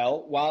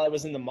style while I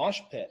was in the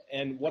mosh pit.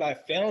 And what I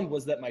found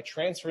was that my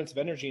transference of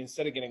energy,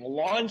 instead of getting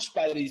launched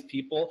by these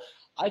people,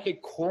 I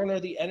could corner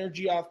the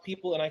energy off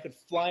people and I could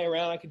fly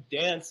around, I could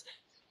dance,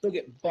 still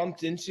get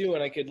bumped into,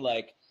 and I could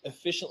like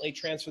efficiently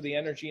transfer the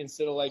energy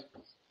instead of like,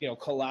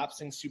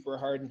 collapsing super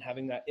hard and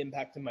having that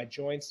impact in my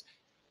joints,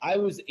 I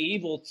was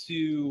able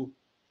to,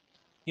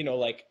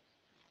 like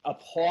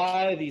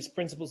apply these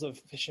principles of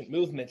efficient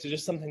movement to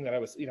just something that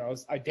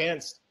I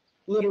danced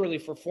literally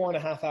for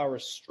 4.5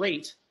 hours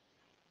straight,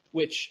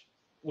 which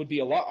would be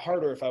a lot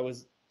harder if I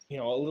was, a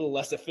little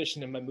less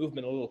efficient in my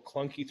movement, a little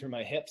clunky through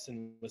my hips,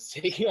 and was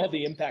taking all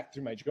the impact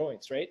through my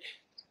joints, right?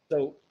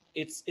 So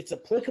it's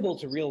applicable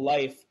to real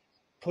life.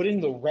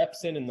 Putting the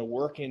reps in and the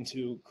work in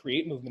to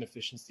create movement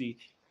efficiency,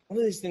 one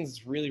of these things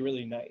is really,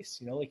 really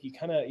nice. Like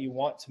you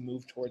want to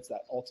move towards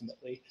that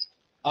ultimately.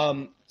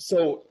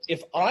 So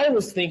if I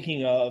was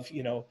thinking of,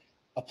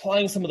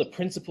 applying some of the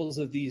principles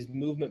of these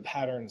movement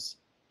patterns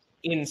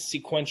in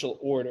sequential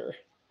order,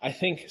 I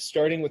think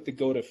starting with the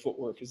GOATA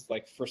footwork is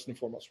like first and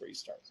foremost where you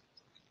start,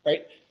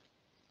 right?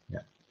 Yeah.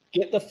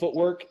 Get the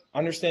footwork,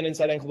 understand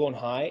inside ankle bone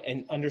high,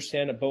 and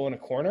understand a bow in a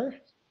corner,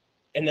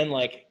 and then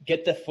like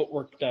get the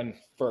footwork done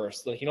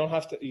first. Like you don't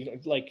have to,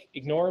 like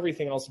ignore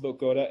everything else about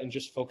GOATA and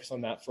just focus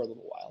on that for a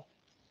little while.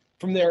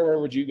 From there, where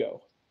would you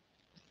go?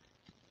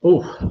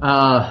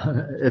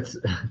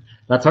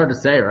 That's hard to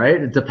say,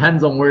 right? It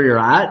depends on where you're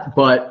at,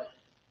 but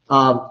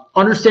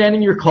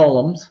understanding your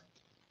columns,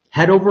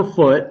 head over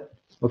foot,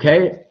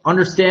 okay?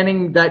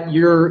 Understanding that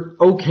you're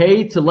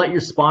okay to let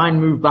your spine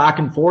move back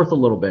and forth a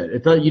little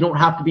bit. You don't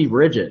have to be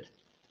rigid,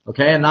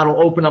 okay? And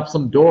that'll open up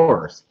some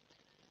doors.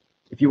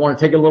 If you want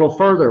to take it a little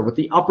further with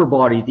the upper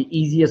body, the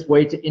easiest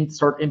way to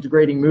start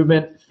integrating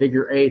movement,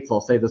 figure eights.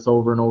 I'll say this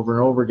over and over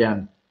and over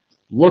again.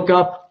 Look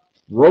up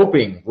rope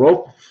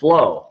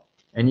flow,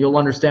 and you'll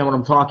understand what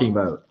I'm talking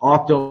about.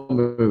 Octo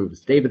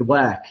moves, David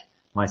Weck,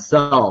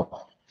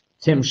 myself,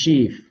 Tim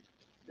Sheaf,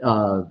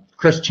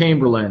 Chris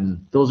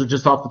Chamberlain. Those are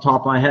just off the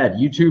top of my head.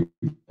 YouTube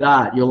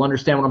that. You'll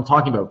understand what I'm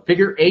talking about.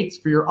 Figure eights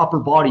for your upper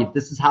body.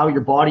 This is how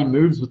your body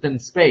moves within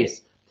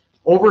space.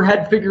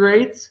 Overhead figure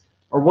eights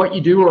are what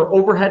you do, or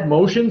overhead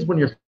motions when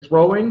you're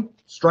throwing,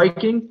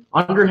 striking,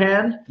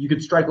 underhand. You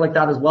could strike like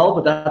that as well,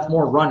 but that's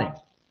more running,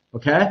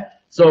 okay?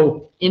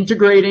 So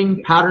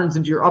integrating patterns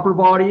into your upper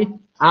body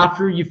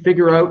after you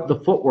figure out the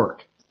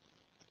footwork.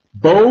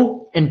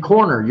 Bow and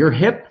corner, your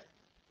hip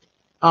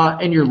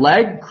and your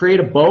leg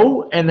create a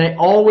bow, and they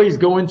always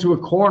go into a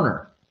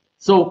corner.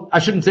 So I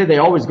shouldn't say they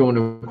always go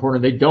into a corner.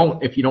 They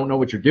don't if you don't know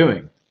what you're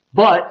doing.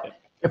 But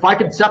if I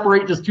could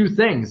separate just two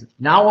things,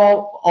 now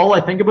all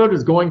I think about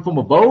is going from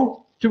a bow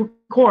to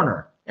a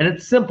corner. And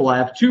it's simple. I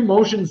have two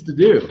motions to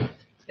do.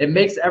 It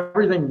makes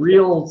everything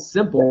real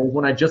simple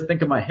when I just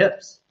think of my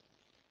hips.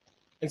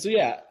 And so,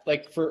 yeah,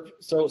 like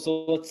so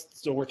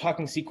we're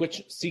talking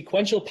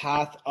sequential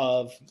path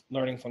of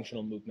learning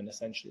functional movement,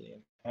 essentially,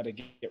 and how to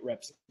get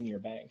reps in your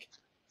bank.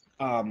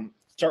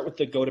 Start with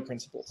the GOATA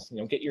principles.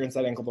 Get your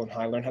inside ankle bone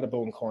high, learn how to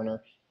bow and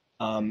corner,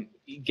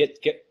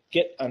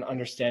 get an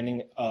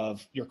understanding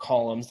of your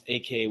columns,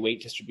 aka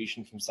weight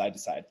distribution from side to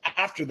side.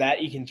 After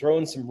that, you can throw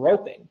in some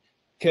roping,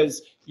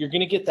 because you're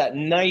going to get that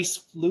nice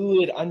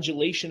fluid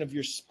undulation of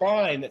your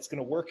spine that's going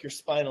to work your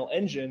spinal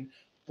engine,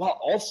 while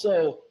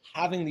also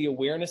having the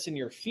awareness in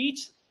your feet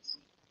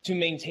to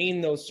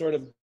maintain those sort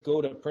of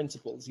GOATA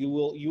principles. You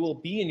will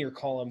be in your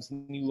columns,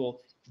 and you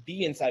will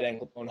be inside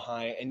ankle bone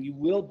high, and you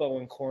will bow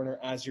and corner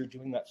as you're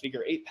doing that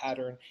figure eight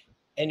pattern,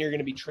 and you're going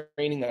to be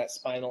training that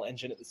spinal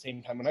engine at the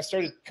same time. When I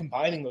started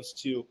combining those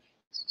two,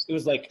 it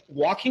was like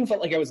walking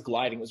felt like I was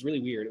gliding. It was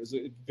really weird. It was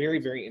a very,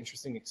 very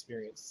interesting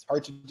experience. It's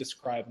hard to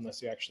describe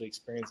unless you actually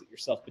experience it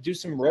yourself, but do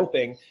some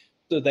roping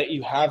so that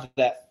you have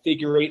that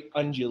figure eight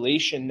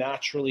undulation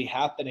naturally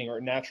happening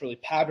or naturally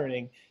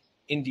patterning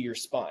into your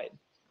spine.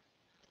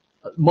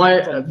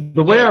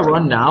 The way I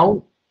run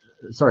now,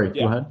 sorry,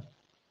 go ahead.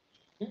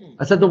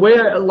 I said the way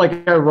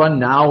I run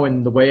now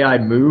and the way I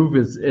move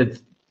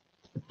it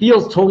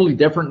feels totally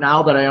different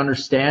now that I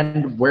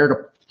understand where to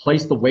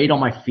place the weight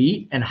on my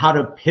feet and how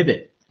to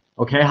pivot,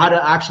 okay? How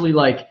to actually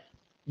like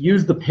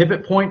use the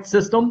pivot point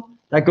system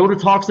that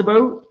GOATA talks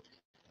about.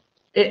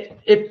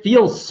 It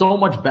feels so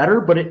much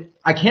better, but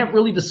I can't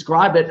really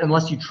describe it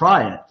unless you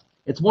try it.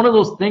 It's one of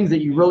those things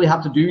that you really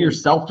have to do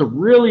yourself to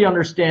really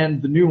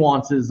understand the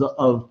nuances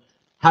of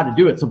how to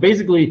do it. So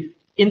basically,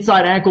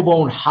 inside ankle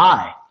bone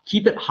high.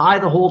 Keep it high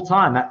the whole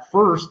time. At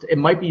first, it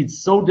might be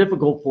so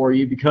difficult for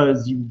you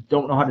because you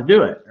don't know how to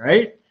do it,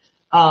 right?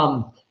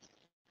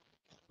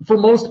 For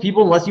most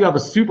people, unless you have a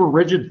super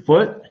rigid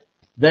foot,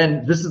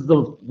 then this is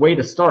the way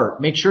to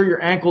start. Make sure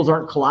your ankles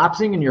aren't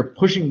collapsing and you're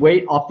pushing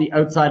weight off the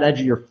outside edge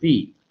of your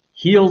feet.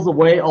 Heels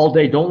away all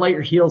day. Don't let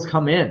your heels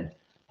come in.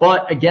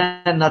 But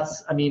again,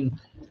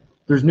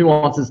 there's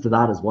nuances to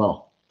that as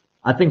well.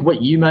 I think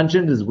what you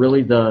mentioned is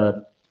really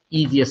the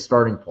easiest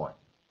starting point.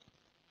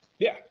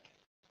 Yeah.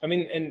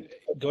 And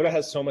GOATA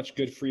has so much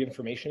good free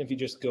information. If you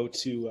just go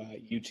to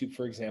YouTube,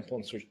 for example,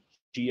 and search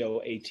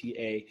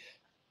GOATA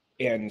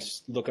and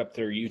look up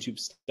their YouTube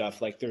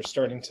stuff, like they're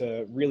starting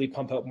to really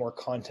pump out more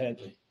content.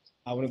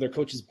 One of their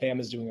coaches, Bam,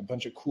 is doing a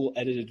bunch of cool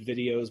edited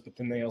videos, but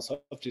then they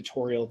also have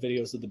tutorial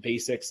videos of the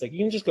basics. Like you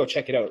can just go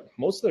check it out.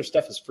 Most of their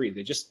stuff is free.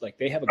 They just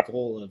they have a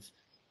goal of,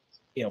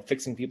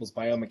 fixing people's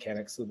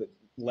biomechanics so that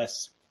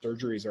less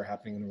surgeries are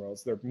happening in the world.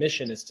 Their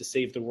mission is to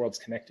save the world's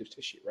connective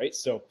tissue, right?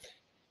 So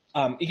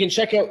you can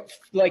check out,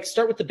 like,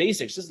 start with the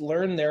basics, just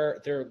learn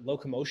their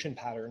locomotion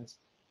patterns.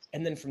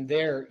 And then from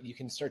there, you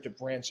can start to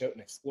branch out and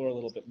explore a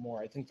little bit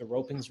more. I think the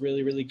roping is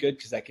really, really good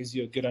because that gives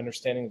you a good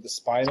understanding of the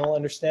spinal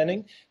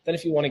understanding. Then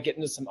if you want to get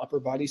into some upper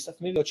body stuff,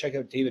 maybe go check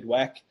out David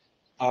Weck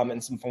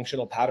and some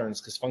functional patterns,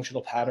 because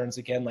functional patterns,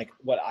 again, like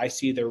what I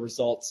see their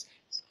results,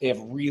 they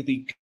have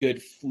really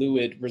good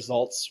fluid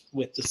results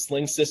with the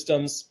sling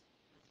systems.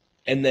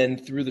 And then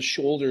through the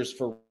shoulders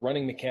for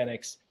running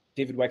mechanics,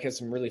 David Weck has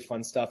some really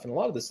fun stuff. And a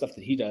lot of the stuff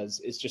that he does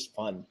is just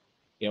fun.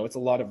 You know, it's a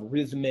lot of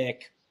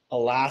rhythmic,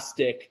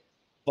 elastic,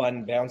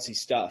 fun, bouncy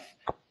stuff.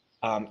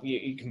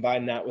 You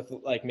combine that with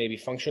like maybe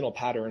functional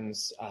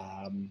patterns,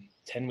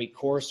 10-week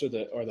course or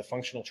the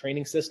functional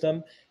training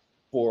system,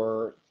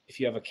 or if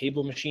you have a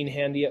cable machine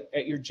handy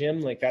at your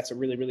gym, like that's a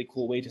really, really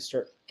cool way to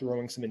start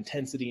throwing some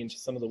intensity into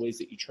some of the ways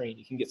that you train.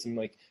 You can get some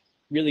like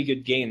really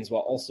good gains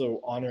while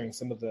also honoring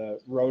some of the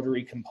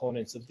rotary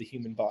components of the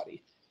human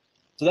body.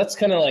 So that's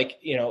kind of like,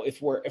 you know,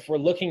 if we're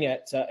looking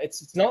at,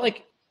 it's not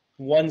like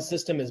one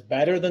system is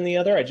better than the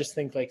other. I just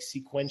think like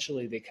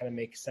sequentially they kind of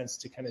make sense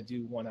to kind of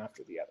do one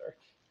after the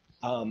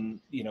other.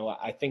 You know,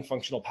 I think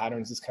functional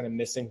patterns is kind of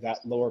missing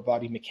that lower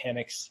body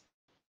mechanics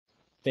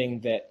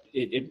thing, that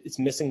it's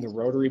missing the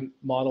rotary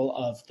model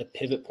of the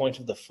pivot point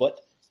of the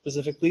foot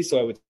specifically. So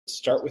I would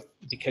start with,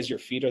 because your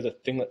feet are the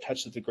thing that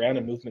touches the ground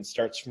and movement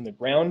starts from the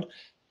ground,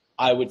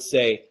 I would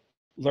say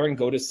learn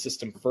GOATA's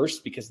system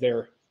first, because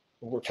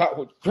we're taught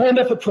with ground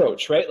up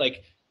approach, right?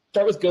 Like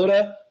start with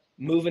GOATA,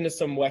 move into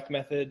some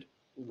Weckmethod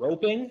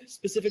roping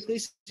specifically,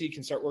 so you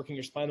can start working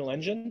your spinal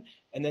engine,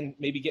 and then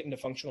maybe get into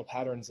functional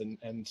patterns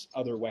and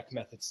other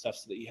Weckmethod stuff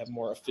so that you have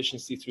more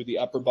efficiency through the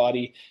upper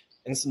body,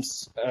 and some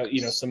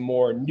you know, some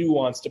more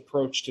nuanced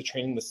approach to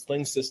training the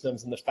sling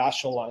systems and the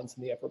fascial lines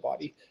in the upper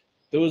body.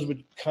 Those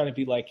would kind of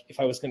be like, if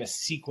I was going to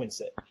sequence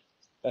it,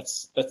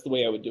 that's the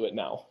way I would do it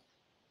now.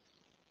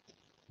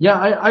 Yeah,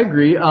 I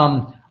agree.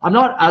 I'm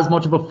not as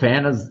much of a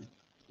fan as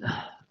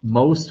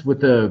most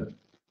with the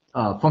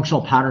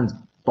functional patterns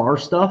bar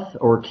stuff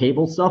or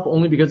cable stuff,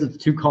 only because it's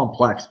too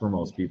complex for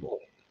most people.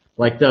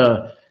 Like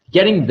the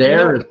getting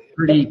there is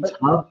pretty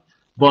tough,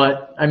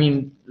 but I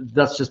mean,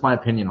 that's just my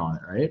opinion on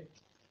it, right?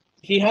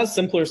 He has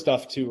simpler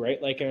stuff too,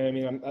 right? Like, I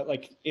mean, I'm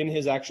like in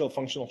his actual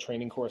functional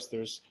training course,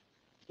 there's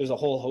a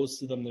whole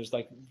host of them. There's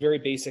like very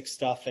basic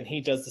stuff, and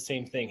he does the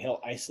same thing. He'll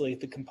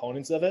isolate the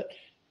components of it,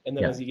 and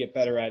then as you get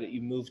better at it,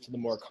 you move to the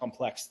more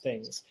complex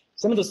things.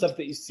 Some of the stuff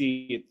that you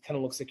see, it kind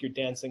of looks like you're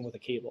dancing with a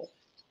cable,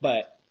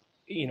 but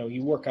you know,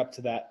 you work up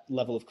to that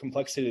level of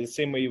complexity the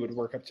same way you would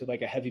work up to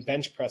like a heavy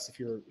bench press if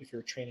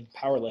you're training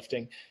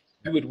powerlifting.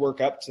 You would work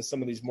up to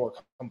some of these more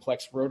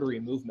complex rotary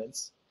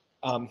movements.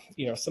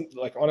 You know, some,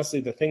 like, honestly,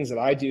 the things that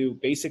I do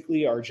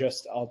basically are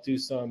just, I'll do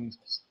some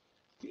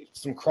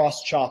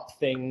cross chop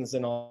things,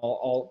 and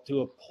I'll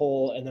do a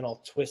pull, and then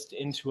I'll twist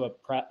into a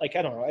press. Like,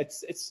 I don't know.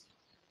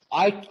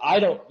 I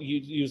don't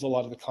use a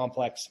lot of the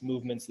complex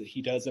movements that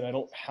he does, and I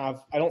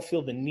don't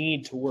feel the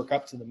need to work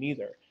up to them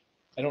either.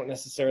 I don't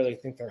necessarily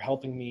think they're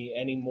helping me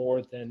any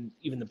more than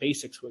even the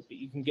basics would be.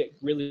 You can get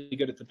really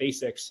good at the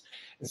basics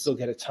and still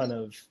get a ton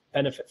of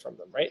benefit from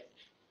them, right?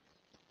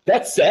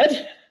 That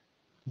said,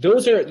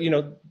 those are, you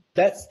know,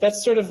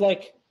 that's sort of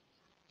like,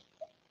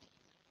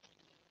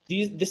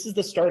 this is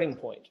the starting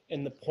point.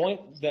 And the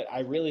point that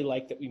I really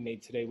like that we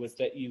made today was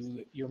that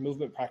your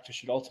movement practice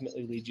should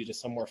ultimately lead you to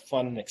somewhere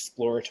fun and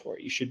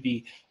exploratory. You should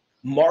be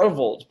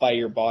marveled by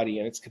your body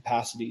and its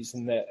capacities,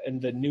 and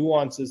the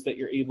nuances that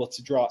you're able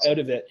to draw out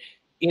of it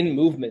in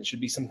movement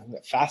should be something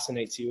that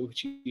fascinates you.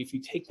 If you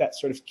take that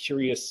sort of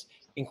curious,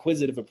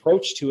 inquisitive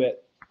approach to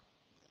it,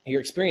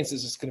 your experience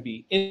is just going to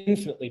be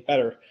infinitely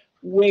better,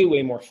 way,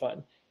 way more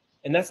fun.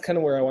 And that's kind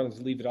of where I wanted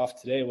to leave it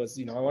off today, was,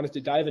 you know, I wanted to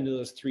dive into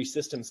those three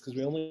systems because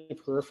we only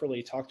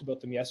peripherally talked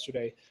about them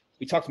yesterday.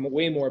 We talked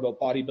way more about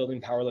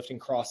bodybuilding, powerlifting,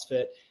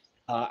 CrossFit.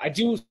 I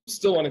do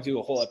still want to do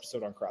a whole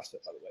episode on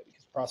CrossFit, by the way,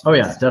 because CrossFit. Oh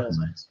yeah,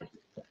 definitely.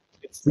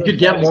 We could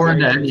get more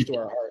into anything. To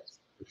our hearts.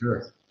 For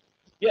sure.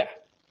 Yeah.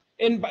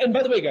 And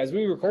by the way, guys,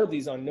 we record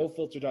these on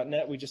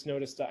nofilter.net. We just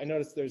noticed, I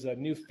noticed there's a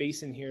new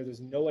face in here. There's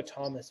Noah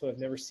Thomas, who I've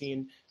never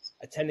seen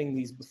attending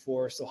these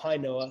before. So hi,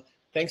 Noah.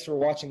 Thanks for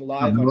watching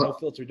live on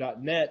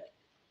nofilter.net.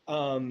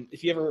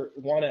 If you ever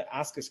want to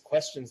ask us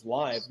questions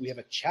live, we have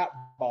a chat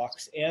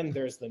box, and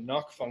there's the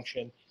knock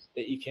function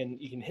that you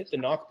can hit the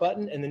knock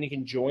button, and then you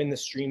can join the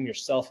stream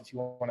yourself if you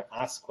want to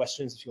ask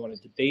questions, if you want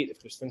to debate,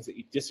 if there's things that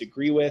you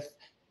disagree with.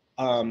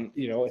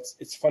 You know,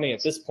 it's funny,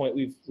 at this point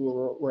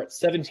we're at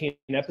 17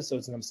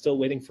 episodes, and I'm still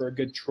waiting for a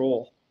good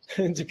troll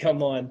to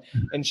come on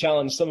and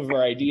challenge some of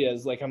our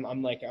ideas. Like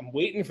I'm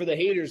waiting for the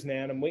haters,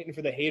 man. I'm waiting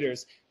for the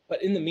haters.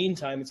 But in the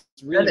meantime, it's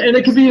really, and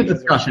it could be a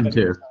discussion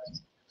too.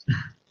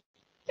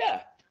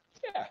 Yeah.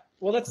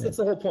 Well, that's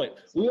the whole point.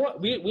 We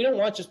don't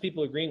want just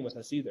people agreeing with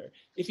us either.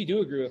 If you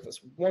do agree with us,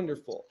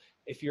 wonderful.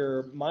 If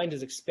your mind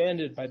is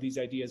expanded by these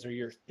ideas, or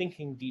you're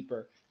thinking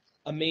deeper,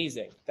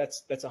 amazing.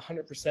 That's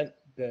 100%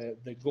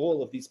 the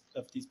goal of these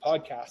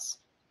podcasts.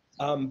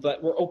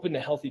 But we're open to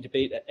healthy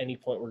debate at any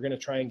point. We're going to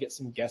try and get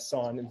some guests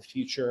on in the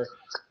future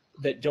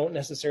that don't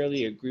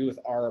necessarily agree with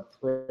our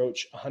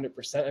approach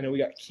 100%. I know we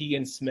got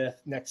Keegan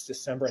Smith next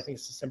December. I think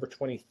it's December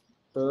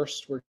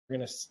 21st. We're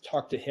going to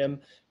talk to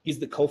him. He's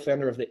the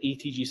co-founder of the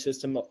ATG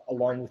system,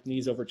 along with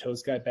Knees Over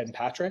Toes guy Ben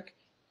Patrick.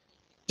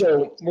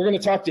 So we're going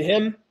to talk to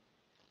him.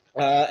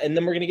 And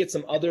then we're going to get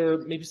some other,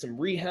 maybe some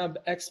rehab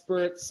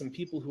experts, some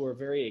people who are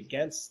very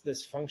against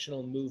this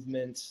functional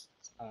movement.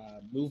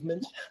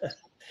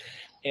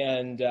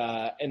 And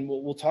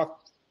we'll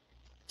talk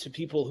to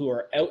people who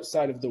are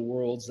outside of the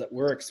worlds that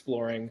we're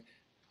exploring.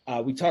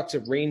 We talked to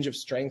Range of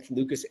Strength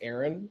Lucas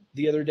Aaron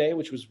the other day,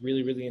 which was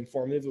really, really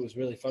informative. It was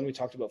really fun. We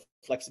talked about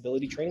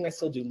flexibility training. I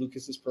still do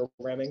Lucas's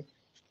programming.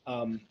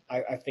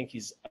 I think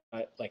he's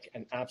like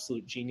an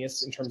absolute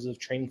genius in terms of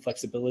training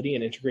flexibility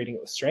and integrating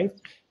it with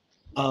strength.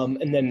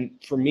 And then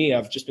for me,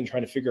 I've just been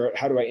trying to figure out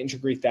how do I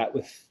integrate that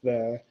with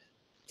the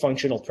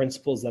functional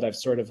principles that I've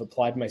sort of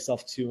applied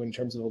myself to in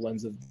terms of a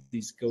lens of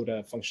these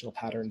GOATA functional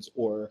patterns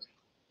or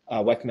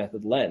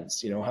Weckmethod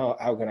lens. You know,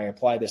 how can I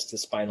apply this to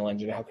spinal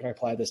engine? How can I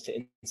apply this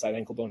to inside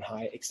ankle bone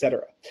high,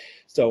 etc.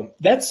 So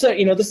that's,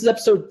 this is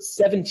episode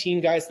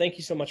 17, guys. Thank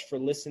you so much for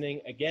listening.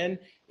 Again,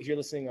 if you're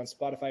listening on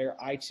Spotify or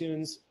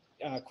iTunes,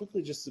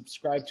 quickly just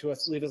subscribe to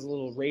us, leave us a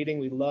little rating.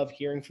 We love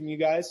hearing from you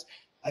guys.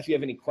 If you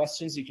have any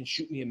questions, you can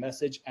shoot me a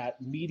message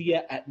at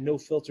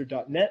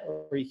media@nofilter.net,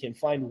 or you can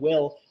find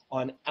Will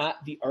on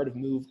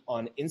 @theartofmove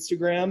on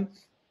Instagram.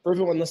 For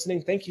everyone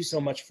listening, thank you so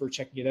much for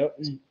checking it out.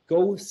 And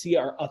go see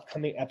our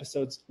upcoming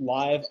episodes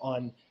live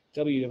on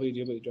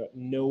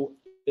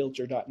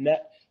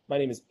www.nofilter.net. My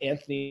name is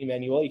Anthony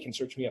Emanuel. You can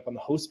search me up on the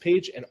host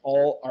page, and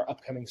all our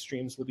upcoming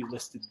streams will be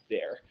listed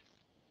there.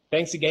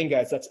 Thanks again,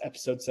 guys. That's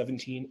episode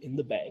 17 in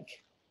the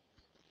bank.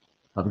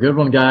 Have a good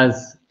one,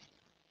 guys.